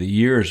stuff over the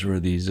years where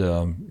these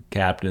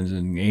captains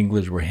and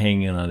anglers were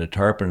hanging on the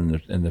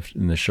tarpon and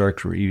the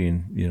sharks were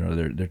eating,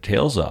 their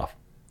tails off.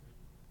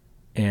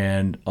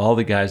 And all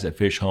the guys that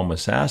fish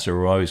Homosassa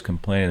were always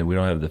complaining that we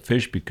don't have the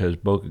fish because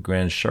Boca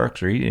Grande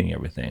sharks are eating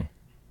everything.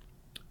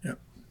 Yep.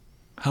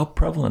 How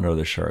prevalent are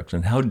the sharks,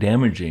 and how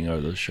damaging are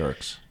those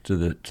sharks to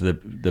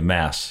the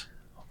mass?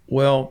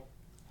 Well,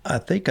 I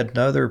think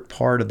another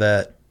part of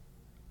that,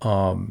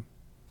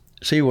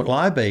 with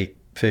live bait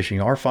fishing,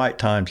 our fight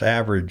times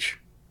average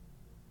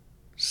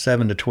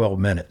 7 to 12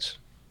 minutes.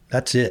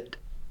 That's it.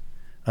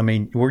 I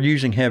mean, we're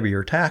using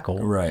heavier tackle,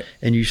 right?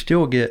 And you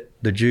still get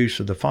the juice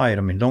of the fight.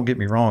 I mean, don't get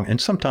me wrong. And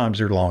sometimes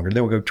they're longer.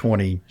 They'll go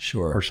 20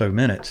 or so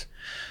minutes.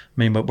 I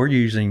mean, but we're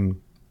using,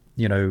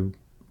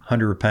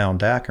 100-pound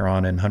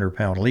Dacron and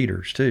 100-pound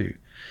leaders too.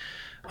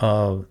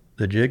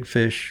 The jig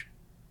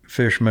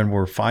fishermen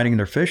were fighting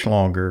their fish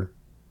longer,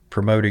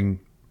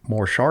 promoting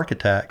more shark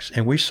attacks,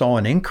 and we saw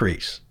an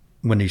increase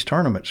when these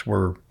tournaments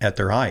were at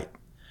their height.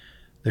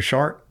 The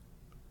shark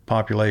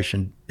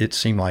population, it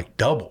seemed like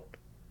doubled.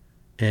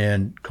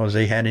 And because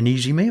they had an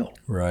easy meal.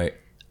 Right.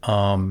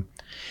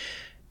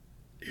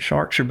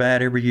 Sharks are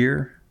bad every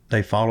year.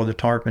 They follow the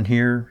tarpon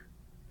here,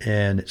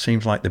 and it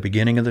seems like the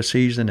beginning of the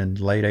season in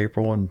late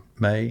April and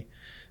May,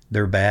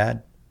 they're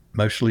bad,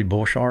 mostly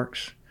bull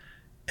sharks.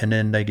 And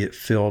then they get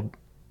filled.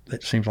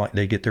 It seems like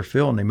they get their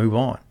fill and they move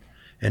on.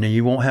 And then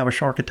you won't have a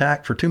shark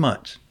attack for 2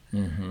 months.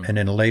 Mm-hmm. And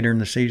then later in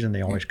the season,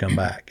 they always come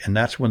back. And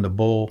that's when the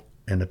bull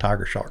and the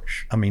tiger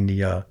sharks,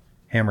 the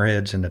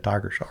hammerheads and the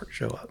tiger sharks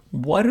show up.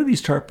 Why do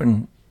these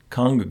tarpon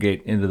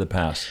congregate into the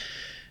pass?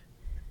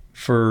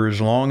 For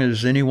as long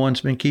as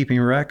anyone's been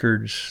keeping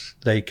records,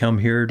 they come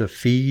here to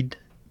feed,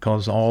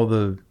 because all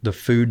the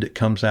food that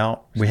comes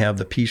out, we have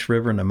the Peace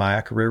River and the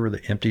Mayaca River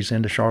that empties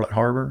into Charlotte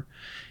Harbor,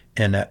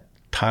 and that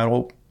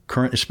tidal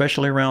current,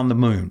 especially around the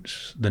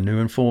moons, the new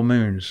and full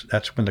moons,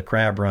 that's when the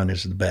crab run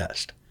is the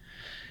best.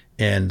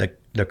 And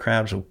the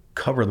crabs will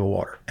cover the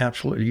water.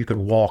 Absolutely. You could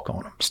walk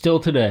on them. Still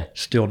today?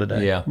 Still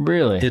today. Yeah.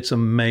 Really? It's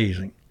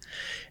amazing.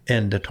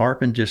 And the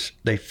tarpon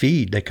they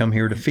feed. They come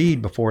here to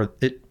feed before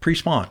it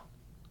pre-spawn.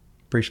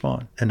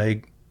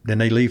 And then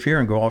they leave here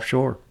and go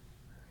offshore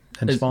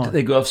and spawn.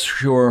 They go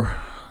offshore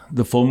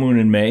the full moon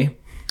in May,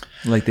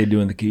 like they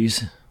do in the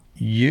Keys?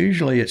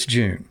 Usually it's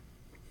June.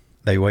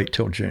 They wait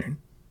till June.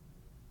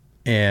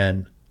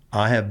 And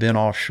I have been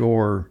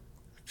offshore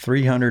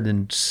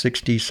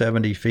 360,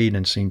 70 feet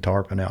and seen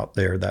tarpon out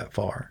there that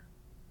far.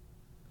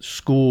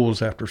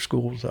 Schools after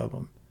schools of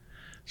them.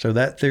 So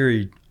that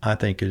theory, I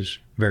think, is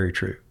very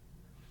true.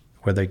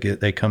 Where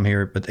they come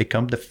here, but they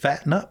come to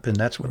fatten up, and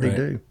that's what they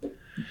do.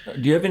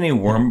 Do you have any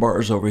worm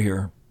bars over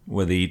here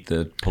where they eat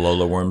the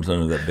Palolo worms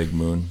under that big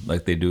moon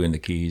like they do in the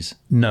Keys?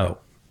 No.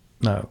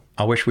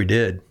 I wish we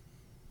did,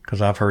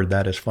 because I've heard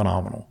that is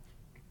phenomenal.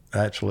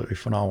 Absolutely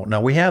phenomenal.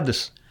 Now, we have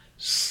this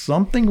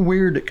something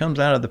weird that comes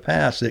out of the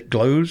pass that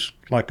glows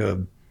like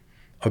a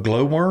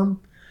glowworm,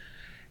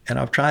 and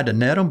I've tried to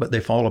net them, but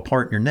they fall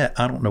apart in your net.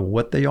 I don't know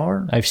what they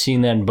are. I've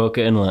seen that in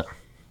Boca Inlet.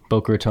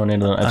 Boca Raton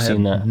Inlet. I've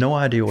seen that. No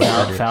idea what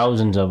that is.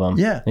 Thousands of them.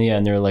 Yeah,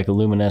 and they're like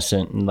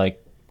luminescent and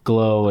like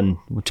glow, and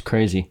it's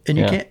crazy. And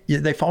you can't.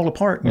 They fall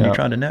apart when you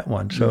try to net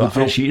one. So do the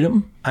fish eat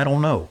them? I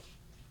don't know.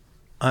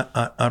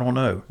 I don't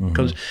know,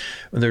 because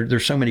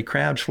there's so many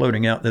crabs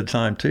floating out at the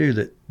time too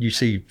that you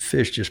see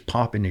fish just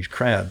popping these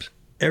crabs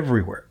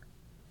everywhere.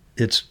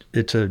 It's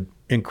an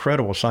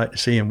incredible sight to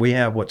see, and we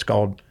have what's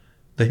called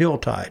the hill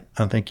tide.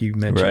 I think you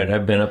mentioned. Right,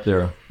 I've been up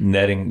there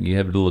netting. You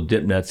have little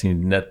dip nets,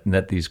 and you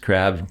net these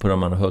crabs and put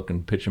them on a hook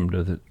and pitch them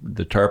to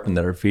the tarpon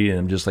that are feeding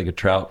them, just like a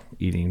trout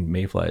eating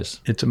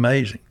mayflies. It's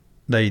amazing.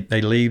 They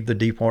leave the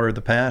deep water of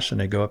the pass and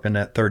they go up in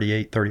that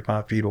 38,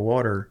 35 feet of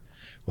water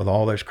with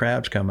all those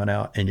crabs coming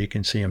out, and you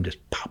can see them just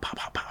pow, pow,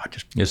 pow, pow.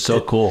 It's so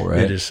cool,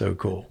 right? It is so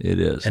cool. It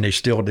is. And they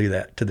still do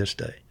that to this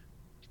day.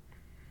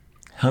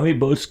 How many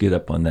boats get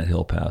up on that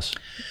hill pass?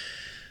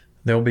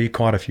 There'll be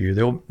quite a few.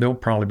 There'll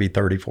probably be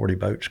 30, 40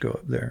 boats go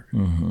up there.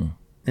 Mm-hmm.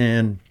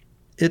 And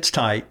it's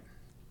tight,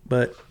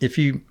 but if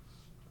you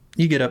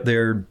get up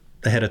there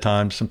ahead of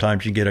time,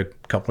 sometimes you get a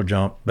couple of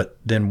jump, but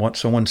then once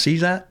someone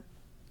sees that,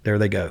 there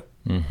they go.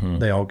 Mm-hmm.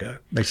 They all go.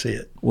 They see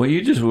it. Well,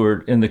 you just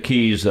were in the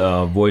Keys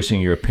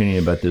voicing your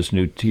opinion about this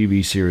new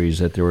TV series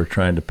that they were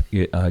trying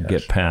to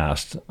get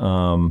passed,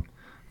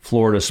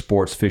 Florida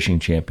Sports Fishing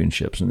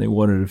Championships, and they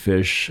wanted to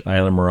fish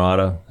Isla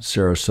Morada,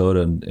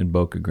 Sarasota, and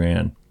Boca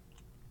Grande.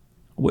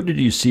 What did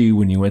you see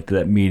when you went to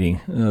that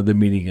meeting, the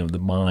meeting of the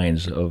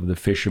minds of the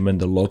fishermen,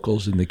 the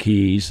locals in the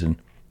Keys, and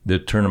the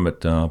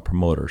tournament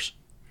promoters?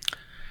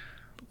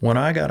 When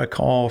I got a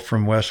call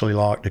from Wesley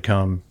Locke to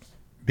come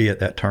be at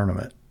that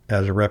tournament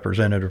as a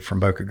representative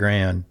from Boca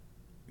Grande,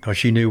 because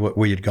she knew what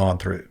we had gone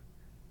through,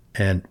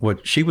 and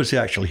she was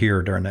actually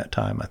here during that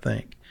time, I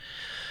think.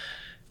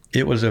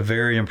 It was a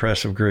very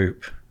impressive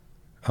group.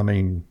 I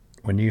mean,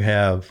 when you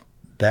have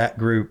that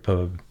group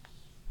of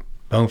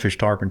Bonefish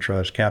Tarpon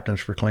Trust, Captains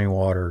for Clean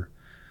Water,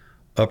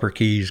 Upper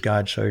Keys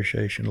Guide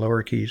Association,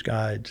 Lower Keys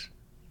Guides,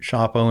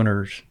 shop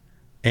owners,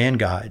 and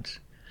guides,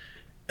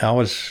 I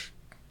was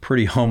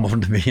pretty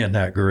humbled to be in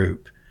that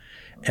group.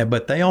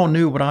 But they all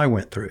knew what I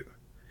went through.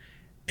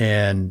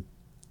 And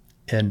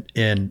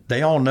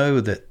they all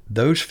know that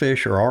those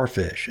fish are our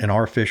fish and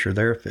our fish are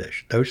their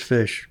fish. Those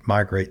fish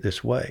migrate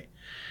this way.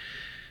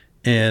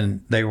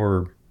 And they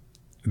were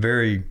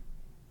very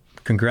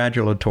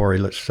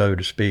congratulatory, so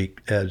to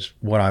speak, as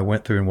what I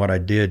went through and what I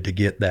did to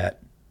get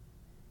that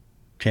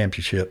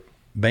championship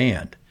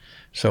banned.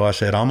 So I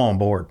said, I'm on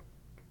board.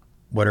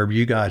 Whatever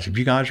you guys, if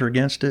you guys are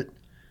against it,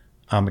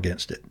 I'm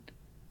against it.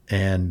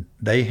 And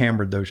they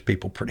hammered those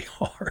people pretty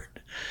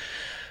hard.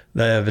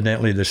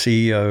 Evidently, the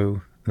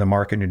CEO, the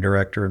marketing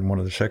director, and one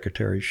of the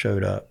secretaries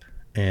showed up,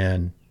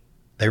 and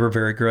they were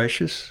very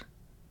gracious.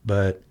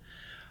 But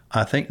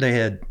I think they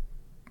had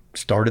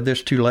started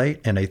this too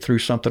late, and they threw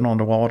something on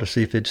the wall to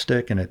see if it'd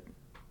stick, and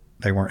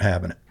they weren't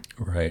having it.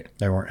 Right.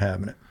 They weren't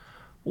having it.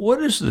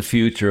 What is the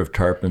future of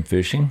tarpon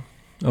fishing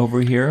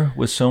over here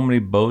with so many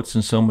boats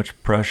and so much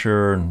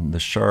pressure and the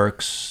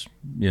sharks,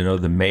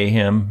 the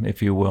mayhem,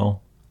 if you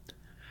will?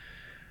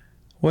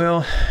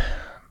 Well,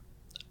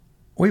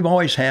 we've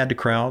always had the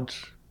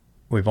crowds.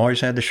 We've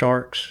always had the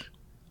sharks.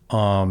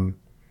 I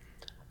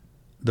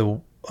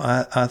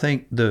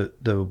think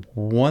the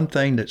one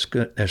thing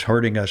that's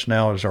hurting us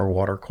now is our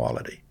water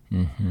quality.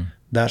 Mm-hmm.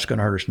 That's going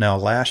to hurt us. Now,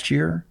 last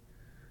year,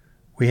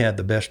 we had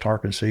the best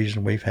tarpon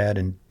season we've had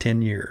in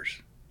 10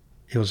 years.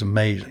 It was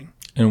amazing.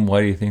 And why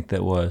do you think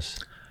that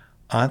was?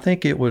 I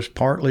think it was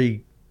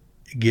partly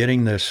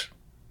getting this.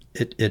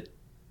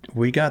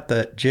 We got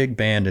that jig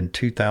banned in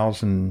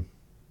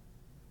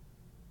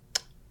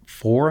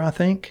 2004, I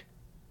think.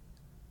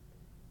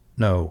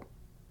 No,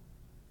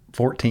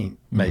 14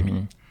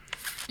 maybe.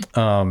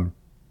 Mm-hmm.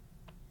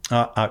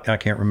 I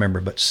can't remember,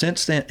 but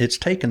since then it's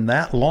taken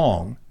that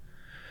long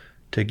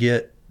to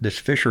get this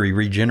fishery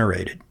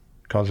regenerated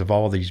because of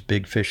all these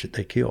big fish that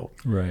they killed.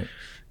 Right.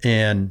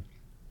 And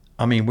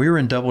I mean, we were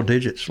in double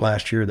digits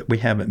last year that we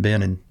haven't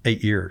been in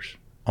 8 years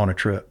on a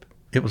trip.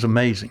 It was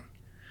amazing.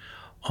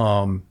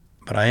 But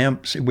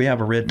we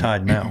have a red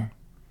tide now,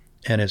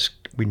 and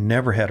we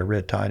never had a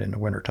red tide in the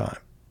wintertime.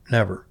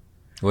 Never.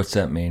 What's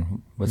that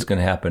mean? What's going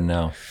to happen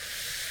now?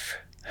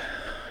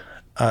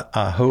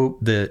 I hope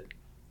that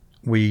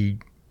we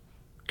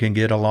can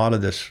get a lot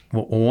of this.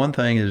 Well, one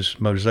thing is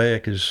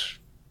Mosaic is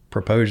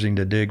proposing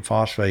to dig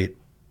phosphate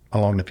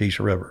along the Peace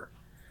River.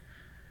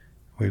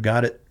 We've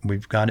got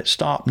it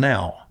stopped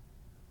now,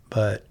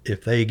 but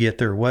if they get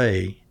their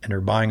way and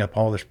they're buying up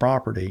all this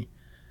property,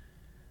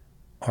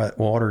 all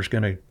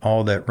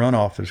that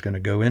runoff is going to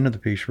go into the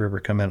Peace River,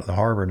 come into the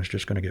harbor, and it's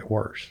just going to get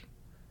worse.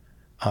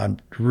 I'm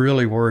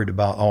really worried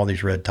about all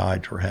these red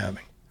tides we're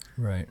having.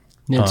 Right.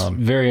 It's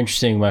very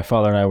interesting. My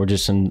father and I were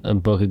just in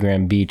Boca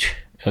Grande Beach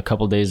a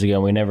couple of days ago,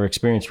 and we never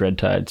experienced red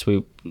tides.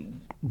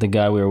 The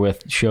guy we were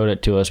with showed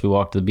it to us. We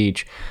walked to the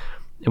beach,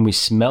 and we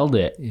smelled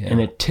it, and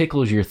it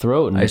tickles your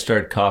throat. And I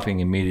started coughing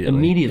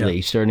immediately.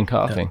 Yep. Started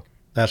coughing. Yep.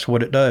 That's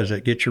what it does.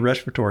 It gets your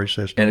respiratory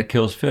system. And it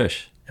kills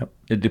fish. Yep.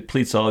 It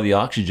depletes all the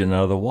oxygen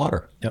out of the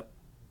water. Yep.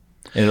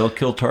 And it'll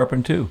kill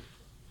tarpon too.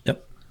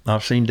 Yep.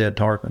 I've seen dead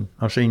tarpon.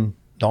 I've seen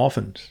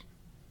dolphins,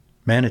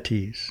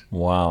 manatees.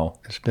 Wow.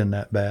 It's been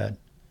that bad.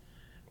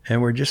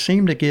 And we just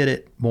seem to get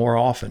it more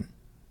often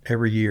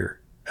every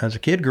year. As a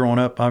kid growing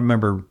up, I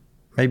remember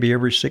maybe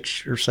every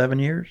 6 or 7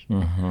 years.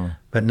 Mm-hmm.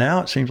 But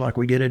now it seems like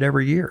we get it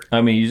every year. I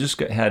mean, you just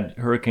had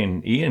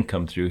Hurricane Ian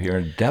come through here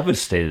and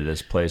devastated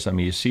this place. I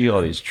mean, you see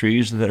all these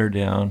trees that are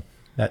down.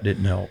 That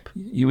didn't help.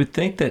 You would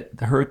think that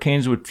the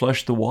hurricanes would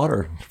flush the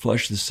water,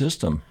 flush the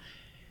system.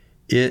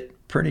 The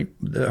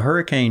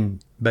hurricane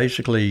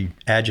basically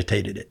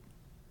agitated it.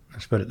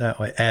 Let's put it that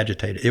way,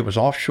 agitated. It was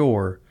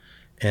offshore,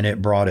 and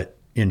it brought it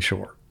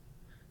inshore.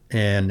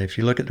 And if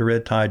you look at the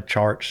red tide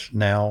charts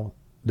now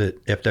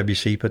that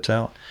FWC puts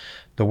out,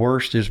 the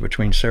worst is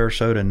between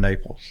Sarasota and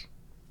Naples,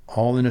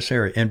 all in this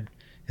area. And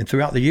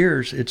throughout the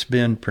years, it's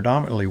been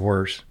predominantly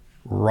worse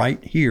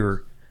right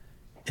here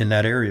in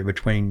that area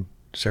between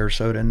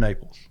Sarasota and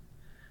Naples.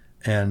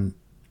 And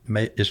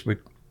I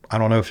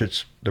don't know if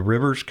it's the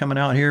rivers coming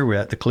out here. We're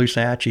at the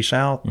Caloosahatchee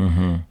South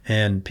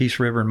and Peace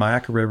River and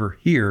Mayaca River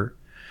here.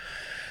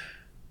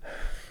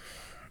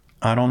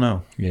 I don't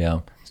know. Yeah.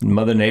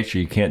 Mother Nature,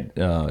 you can't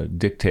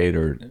dictate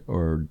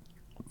or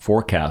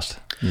forecast,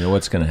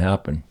 what's going to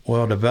happen.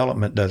 Well,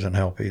 development doesn't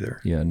help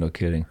either. Yeah, no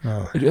kidding.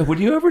 Would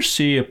you ever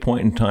see a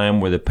point in time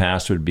where the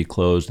pass would be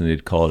closed and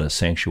they'd call it a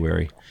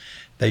sanctuary?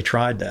 They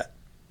tried that.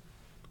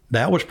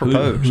 That was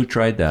proposed. Who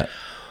tried that?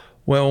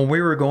 Well, when we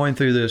were going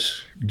through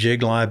this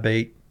jig live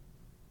bait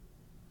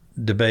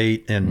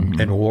debate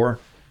and war,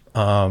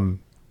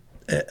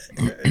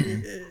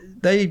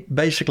 they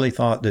basically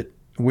thought that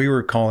we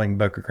were calling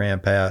Boca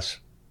Grande Pass,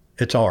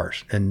 it's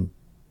ours, and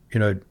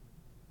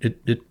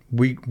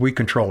we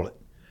control it.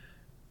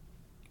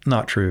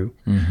 Not true.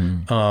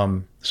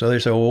 So they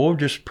said, well, we'll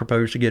just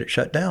propose to get it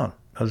shut down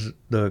because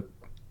the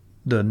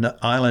the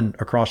island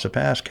across the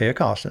pass, Cayo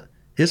Costa,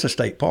 is a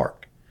state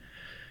park.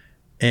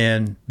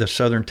 And the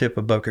southern tip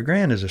of Boca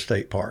Grande is a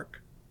state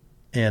park.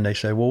 And they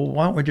say, well,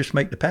 why don't we just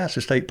make the pass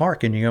a state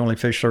park and you only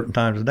fish certain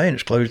times of the day and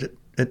it's closed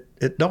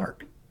at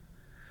dark?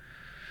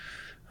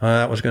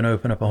 That was going to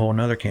open up a whole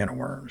nother can of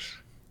worms.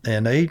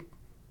 And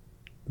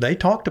they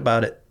talked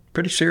about it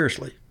pretty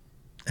seriously.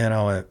 And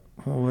I went,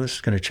 well, this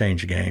is going to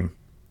change the game.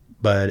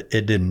 But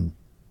it didn't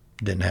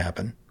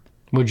happen.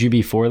 Would you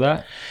be for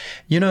that?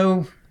 You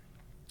know,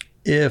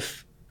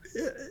 if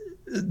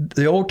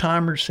the old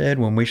timers said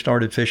when we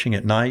started fishing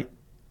at night,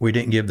 we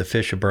didn't give the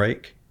fish a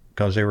break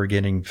because they were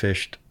getting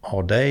fished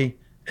all day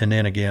and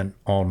then again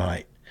all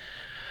night.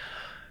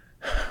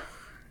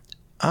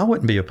 I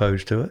wouldn't be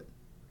opposed to it.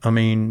 I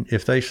mean,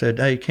 if they said,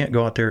 hey, you can't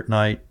go out there at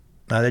night,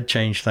 that'd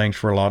change things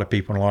for a lot of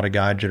people and a lot of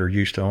guides that are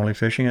used to only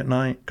fishing at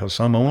night, because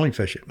some only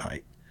fish at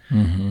night.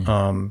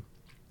 Mm-hmm.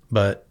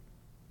 But,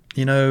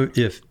 you know,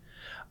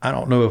 I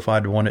don't know if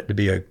I'd want it to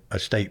be a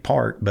state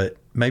park, but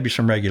maybe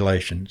some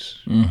regulations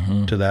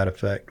to that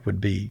effect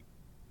would be,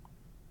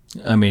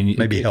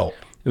 maybe help.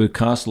 It would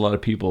cost a lot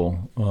of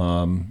people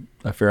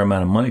a fair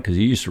amount of money, because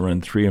you used to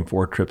run 3 and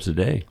 4 trips a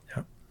day.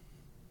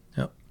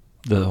 Yep.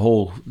 The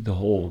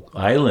whole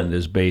island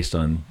is based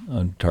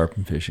on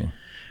tarpon fishing.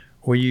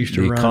 We used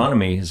to the run,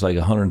 economy is like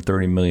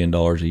 $130 million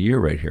a year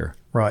right here.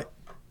 Right.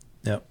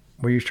 Yep.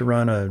 We used to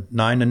run a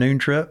 9 to noon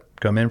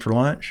trip, come in for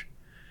lunch,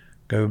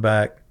 go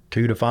back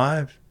 2 to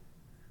 5,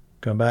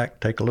 come back,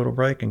 take a little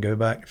break, and go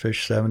back and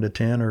fish 7 to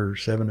 10 or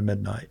 7 to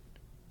midnight,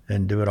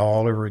 and do it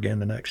all over again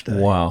the next day.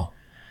 Wow.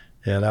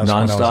 Yeah, that was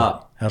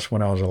nonstop. That's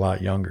when I was a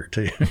lot younger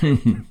too.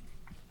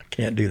 I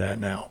can't do that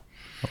now.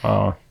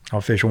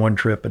 I'll fish 1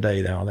 trip a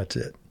day now. That's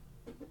it.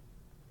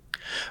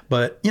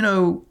 But you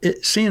know,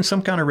 seeing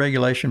some kind of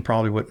regulation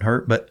probably wouldn't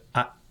hurt. But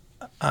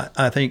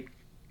I think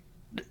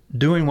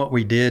doing what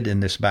we did in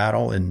this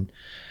battle and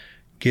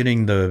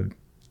getting the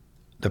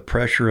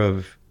pressure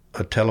of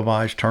a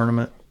televised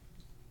tournament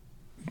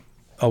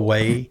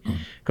away,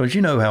 because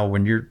you know how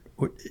when you're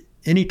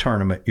any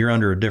tournament, you're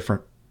under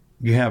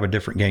you have a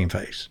different game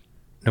face,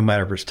 no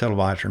matter if it's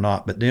televised or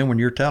not. But then when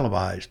you're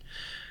televised,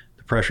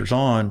 the pressure's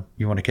on.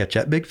 You want to catch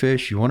that big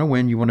fish. You want to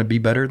win. You want to be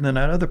better than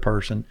that other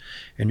person,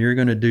 and you're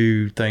going to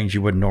do things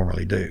you wouldn't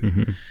normally do.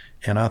 Mm-hmm.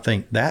 And I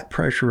think that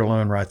pressure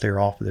alone right there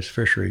off of this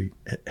fishery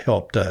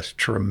helped us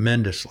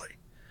tremendously,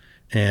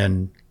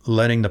 and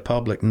letting the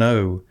public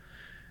know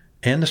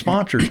and the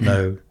sponsors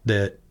know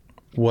that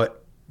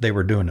what they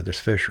were doing to this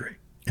fishery,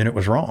 and it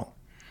was wrong,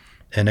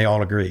 and they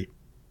all agreed.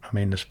 I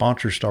mean, the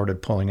sponsors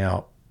started pulling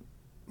out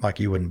like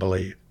you wouldn't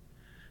believe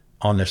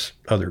on this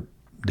other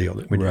deal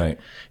that we did. Right.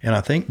 And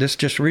I think this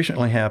just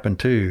recently happened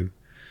too,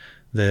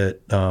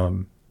 that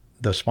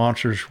the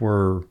sponsors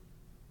were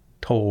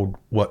told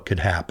what could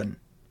happen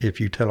if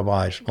you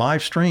televise.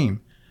 Live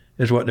stream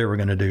is what they were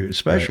going to do,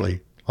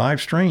 especially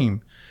live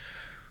stream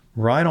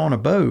right on a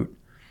boat.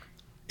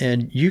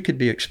 And you could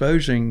be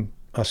exposing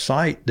a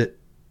site that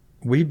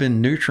we've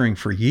been nurturing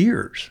for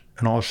years,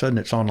 and all of a sudden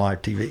it's on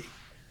live TV.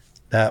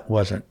 That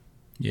wasn't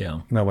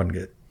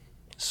good.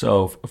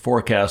 So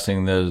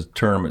forecasting the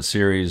tournament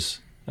series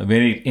of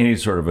any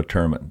sort of a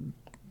tournament,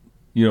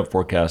 you don't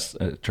forecast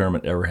a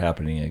tournament ever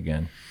happening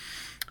again?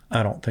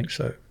 I don't think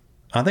so.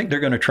 I think they're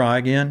going to try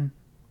again,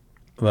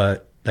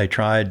 but they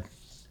tried.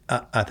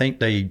 I think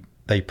they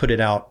put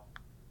it out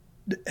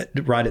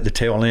right at the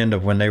tail end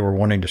of when they were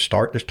wanting to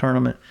start this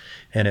tournament,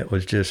 and it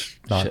was just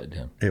not shut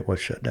down. It was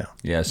shut down.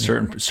 Yeah,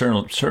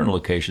 certain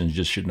locations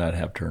just should not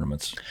have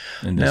tournaments,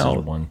 and this is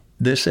one.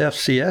 This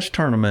FCS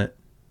tournament,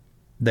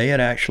 they had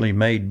actually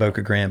made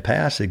Boca Grande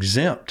Pass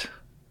exempt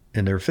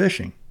in their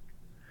fishing.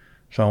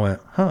 So I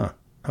went,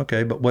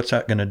 okay, but what's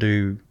that going to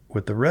do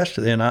with the rest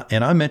of it?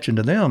 And I mentioned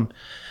to them,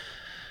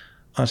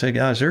 I said,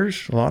 guys,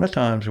 there's a lot of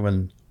times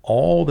when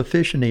all the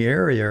fish in the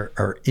area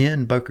are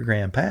in Boca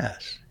Grande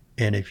Pass.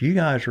 And if you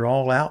guys are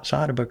all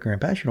outside of Boca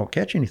Grande Pass, you don't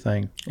catch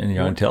anything. And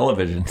you're on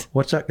television.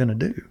 What's that going to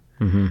do?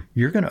 Mm-hmm.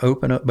 You're going to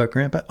open up Boca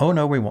Grande Pass? Oh,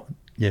 no, we won't.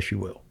 Yes, you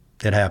will.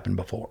 It happened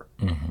before.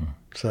 Mm-hmm.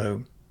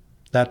 So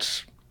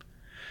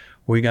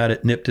we got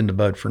it nipped in the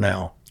bud for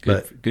now.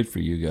 Good for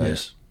you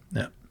guys.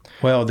 Yeah.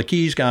 Well, the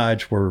Keys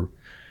guides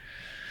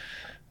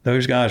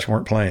those guys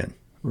weren't playing.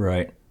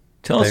 Right.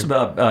 Tell us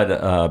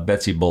about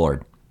Betsy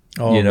Bullard.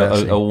 Oh,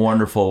 a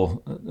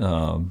wonderful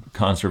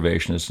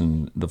conservationist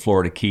in the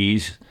Florida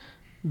Keys,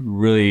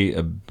 really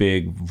a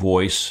big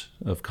voice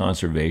of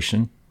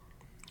conservation.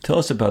 Tell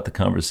us about the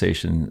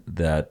conversation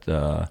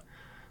that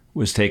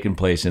was taking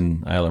place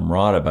in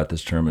Islamorada about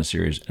this tournament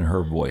series and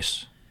her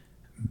voice.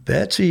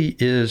 Betsy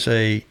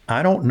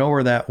I don't know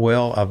her that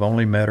well. I've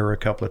only met her a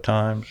couple of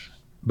times,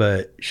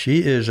 but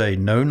she is a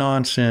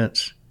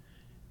no-nonsense,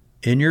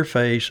 in your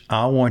face,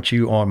 I want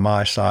you on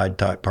my side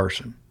type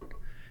person.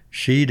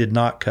 She did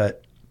not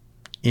cut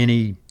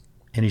any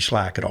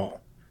slack at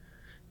all.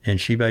 And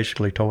she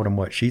basically told him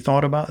what she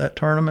thought about that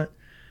tournament,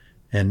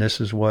 and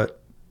this is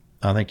what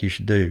I think you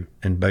should do,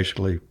 and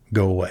basically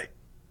go away.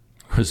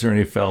 Was there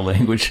any foul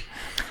language?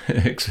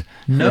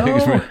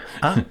 No.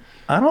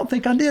 I don't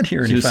think I did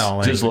hear any foul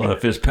language. Just a lot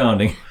of fist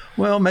pounding.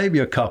 Well, maybe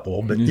a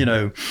couple, but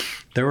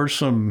there were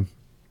some.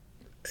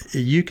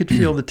 You could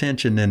feel the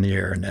tension in the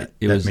air in that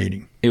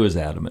meeting. It was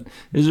adamant.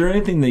 Is there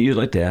anything that you'd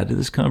like to add to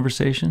this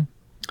conversation?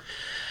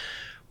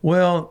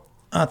 Well,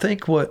 I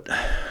think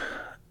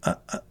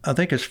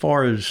as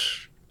far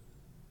as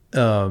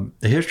the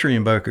history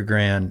in Boca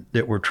Grande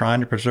that we're trying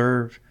to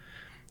preserve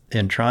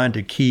and trying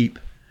to keep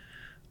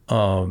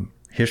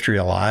history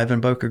alive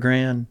in Boca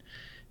Grande,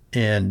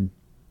 and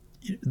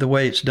the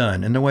way it's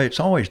done and the way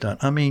it's always done.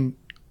 I mean,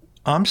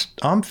 I'm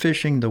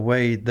fishing the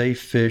way they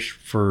fish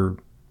for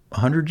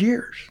 100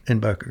 years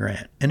in Boca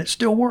Grande, and it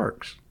still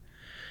works.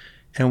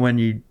 And when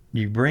you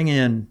bring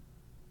in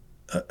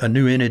a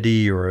new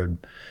entity or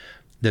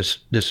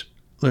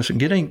listen,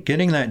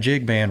 getting that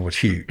jig ban was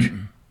huge.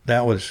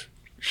 That was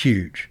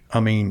huge. I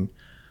mean,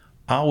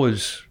 I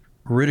was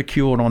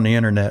ridiculed on the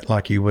internet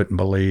like you wouldn't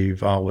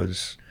believe. I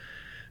was,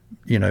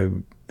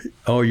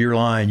 oh, you're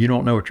lying. You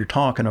don't know what you're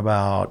talking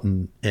about.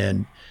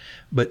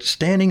 But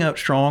standing up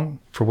strong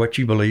for what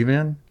you believe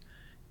in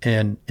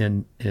and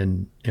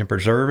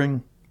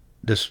preserving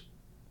this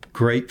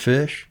great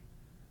fish,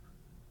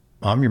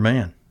 I'm your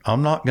man.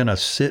 I'm not going to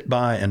sit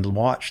by and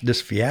watch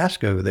this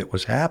fiasco that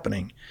was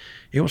happening.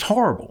 It was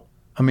horrible.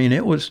 I mean,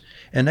 it was,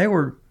 and they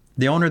were,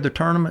 the owner of the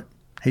tournament,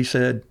 he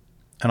said,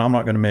 and I'm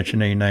not going to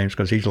mention any names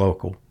because he's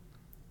local.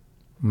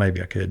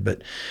 Maybe I could,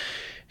 but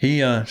he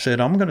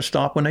said, I'm going to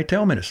stop when they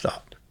tell me to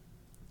stop.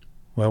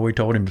 Well, we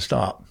told him to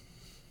stop.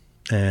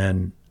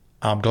 And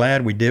I'm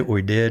glad we did what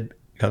we did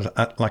because,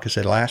 like I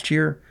said, last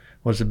year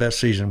was the best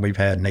season we've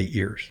had in 8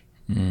 years.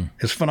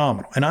 It's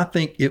phenomenal. And I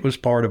think it was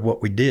part of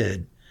what we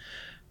did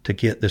to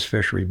get this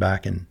fishery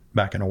back in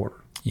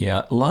order.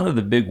 Yeah, a lot of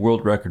the big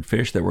world record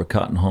fish that were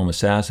caught in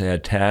Homosassa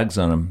had tags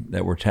on them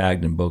that were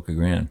tagged in Boca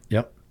Grande.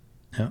 Yep.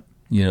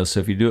 So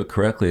if you do it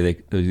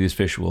correctly, these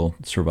fish will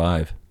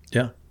survive.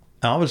 Yeah.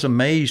 I was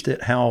amazed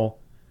at how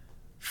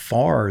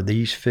far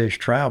these fish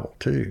travel,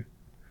 too.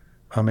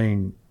 I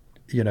mean,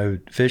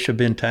 fish have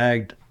been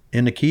tagged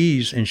in the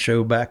Keys and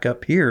show back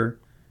up here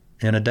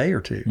in a day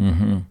or two.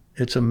 Mm-hmm.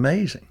 It's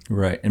amazing.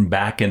 Right. And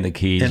back in the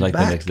Keys the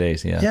next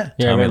days. Yeah.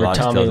 I remember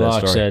Tommy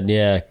Locke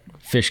said,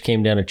 fish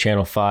came down to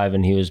Channel 5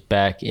 and he was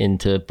back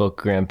into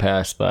Boca Grande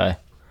Pass by,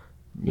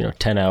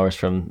 10 hours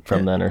from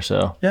then or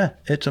so. Yeah,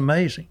 it's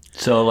amazing.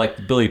 So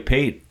like Billy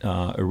Pate,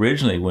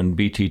 originally when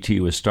BTT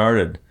was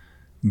started,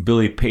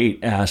 Billy Pate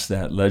asked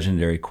that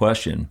legendary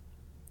question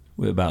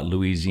about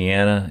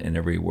Louisiana and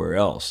everywhere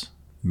else.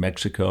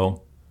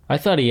 Mexico. I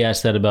thought he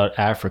asked that about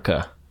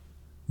Africa.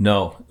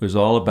 No, it was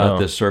all about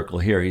this circle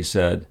here. He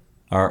said,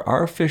 are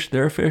our fish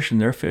their fish and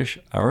their fish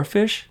our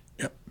fish?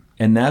 Yep.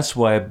 And that's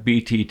why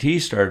BTT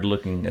started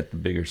looking at the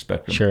bigger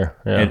spectrum. Sure.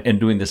 Yeah. And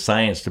doing the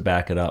science to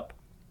back it up.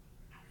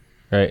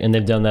 Right. And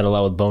they've done that a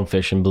lot with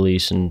bonefish in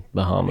Belize and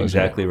Bahamas.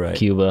 Exactly right.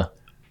 Cuba.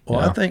 Well,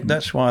 I think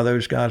that's why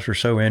those guys were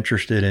so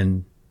interested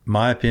in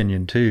my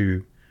opinion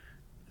too,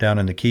 down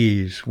in the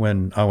Keys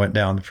when I went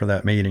down for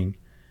that meeting.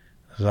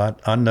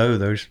 I know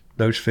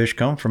those fish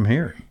come from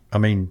here. I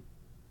mean,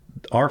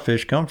 our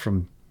fish come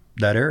from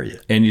that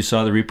area. And you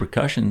saw the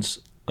repercussions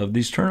of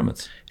these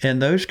tournaments. And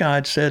those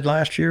guys said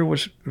last year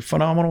was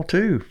phenomenal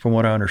too, from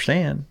what I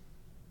understand.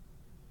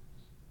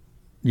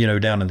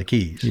 Down in the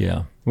Keys.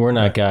 Yeah. We're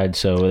not guides,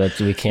 so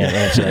we can't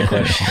answer that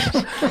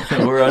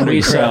question. We're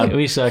underground.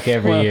 We suck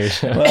every year.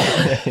 So.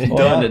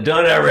 Don't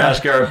ever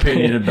ask our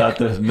opinion about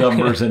the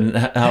numbers and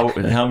how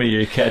many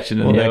you're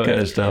catching and that kind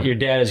of stuff. Your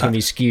data is going to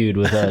be skewed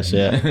with us,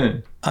 yeah.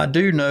 I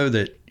do know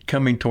that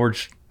coming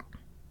towards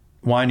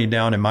winding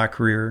down in my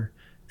career,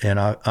 and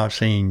I've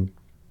seen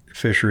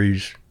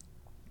fisheries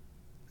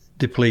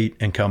deplete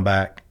and come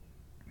back.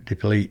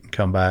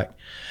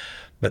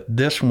 But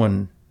this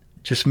one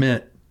just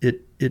meant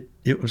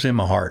it was in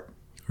my heart.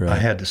 Right. I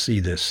had to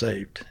see this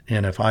saved.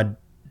 And if I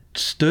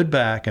stood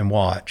back and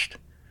watched,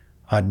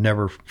 I'd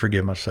never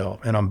forgive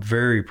myself. And I'm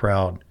very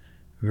proud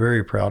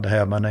to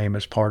have my name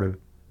as part of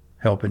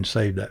helping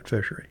save that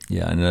fishery.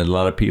 Yeah, and a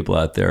lot of people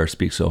out there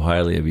speak so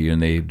highly of you,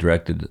 and they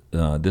directed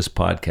this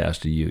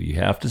podcast to you. You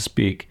have to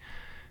speak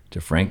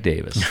to Frank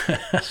Davis.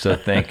 So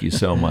thank you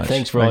so much.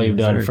 Thanks for all you've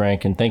done,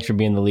 Frank, and thanks for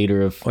being the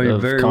leader of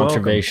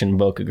conservation in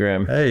Boca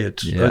Grande. Hey,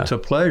 it's a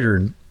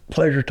pleasure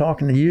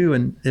talking to you,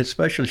 and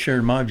especially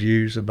sharing my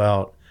views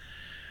about,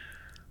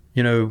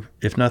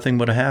 if nothing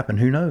would have happened,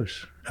 who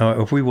knows?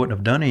 If we wouldn't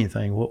have done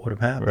anything, what would have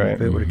happened? Right.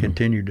 If it would have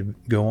continued to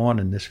go on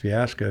in this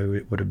fiasco,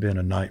 it would have been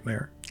a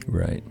nightmare.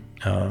 Right.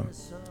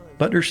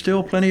 But there's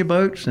still plenty of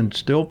boats and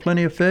still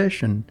plenty of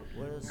fish, and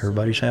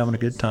everybody's having a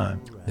good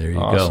time. There you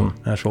go.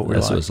 That's what what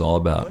it's all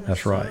about.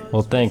 That's right.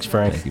 Well, thanks,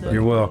 Frank. Thank you, buddy.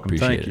 You're welcome.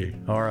 Appreciate Thank you.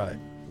 All right.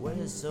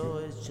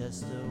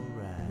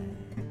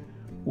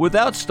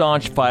 Without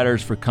staunch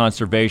fighters for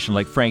conservation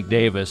like Frank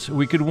Davis,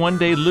 we could one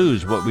day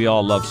lose what we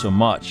all love so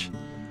much.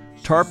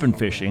 Tarpon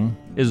fishing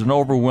is an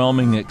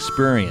overwhelming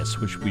experience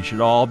which we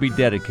should all be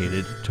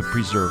dedicated to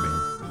preserving.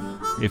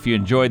 If you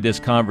enjoyed this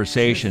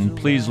conversation,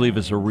 please leave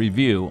us a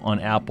review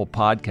on Apple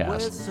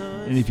Podcasts.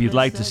 And if you'd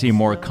like to see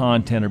more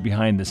content or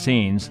behind the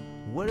scenes,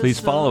 Please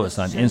follow us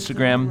on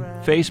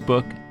Instagram,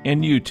 Facebook,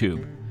 and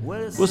YouTube.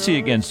 We'll see you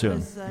again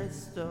soon.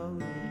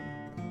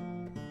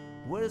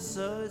 Well,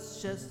 so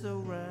it's just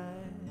alright,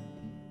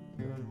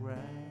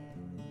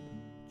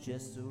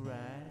 just alright,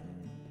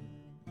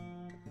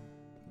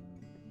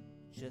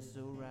 just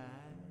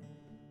alright.